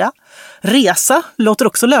ska man säga, resa. Låter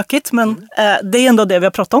också lökigt, men det är ändå det vi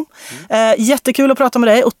har pratat om. Jättekul att prata med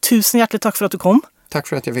dig och tusen hjärtligt tack för att du kom. Tack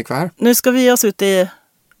för att jag fick vara här. Nu ska vi ge oss ut i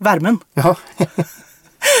värmen. Ja.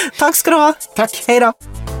 Tack ska du ha. Tack. Hej då.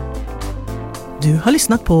 Du har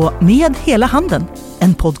lyssnat på Med hela handen,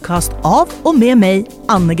 en podcast av och med mig,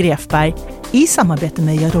 Anne Grefberg, i samarbete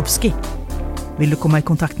med Jarowski. Vill du komma i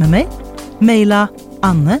kontakt med mig? Maila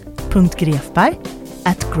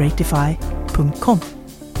anne.grefberg@greatify.com.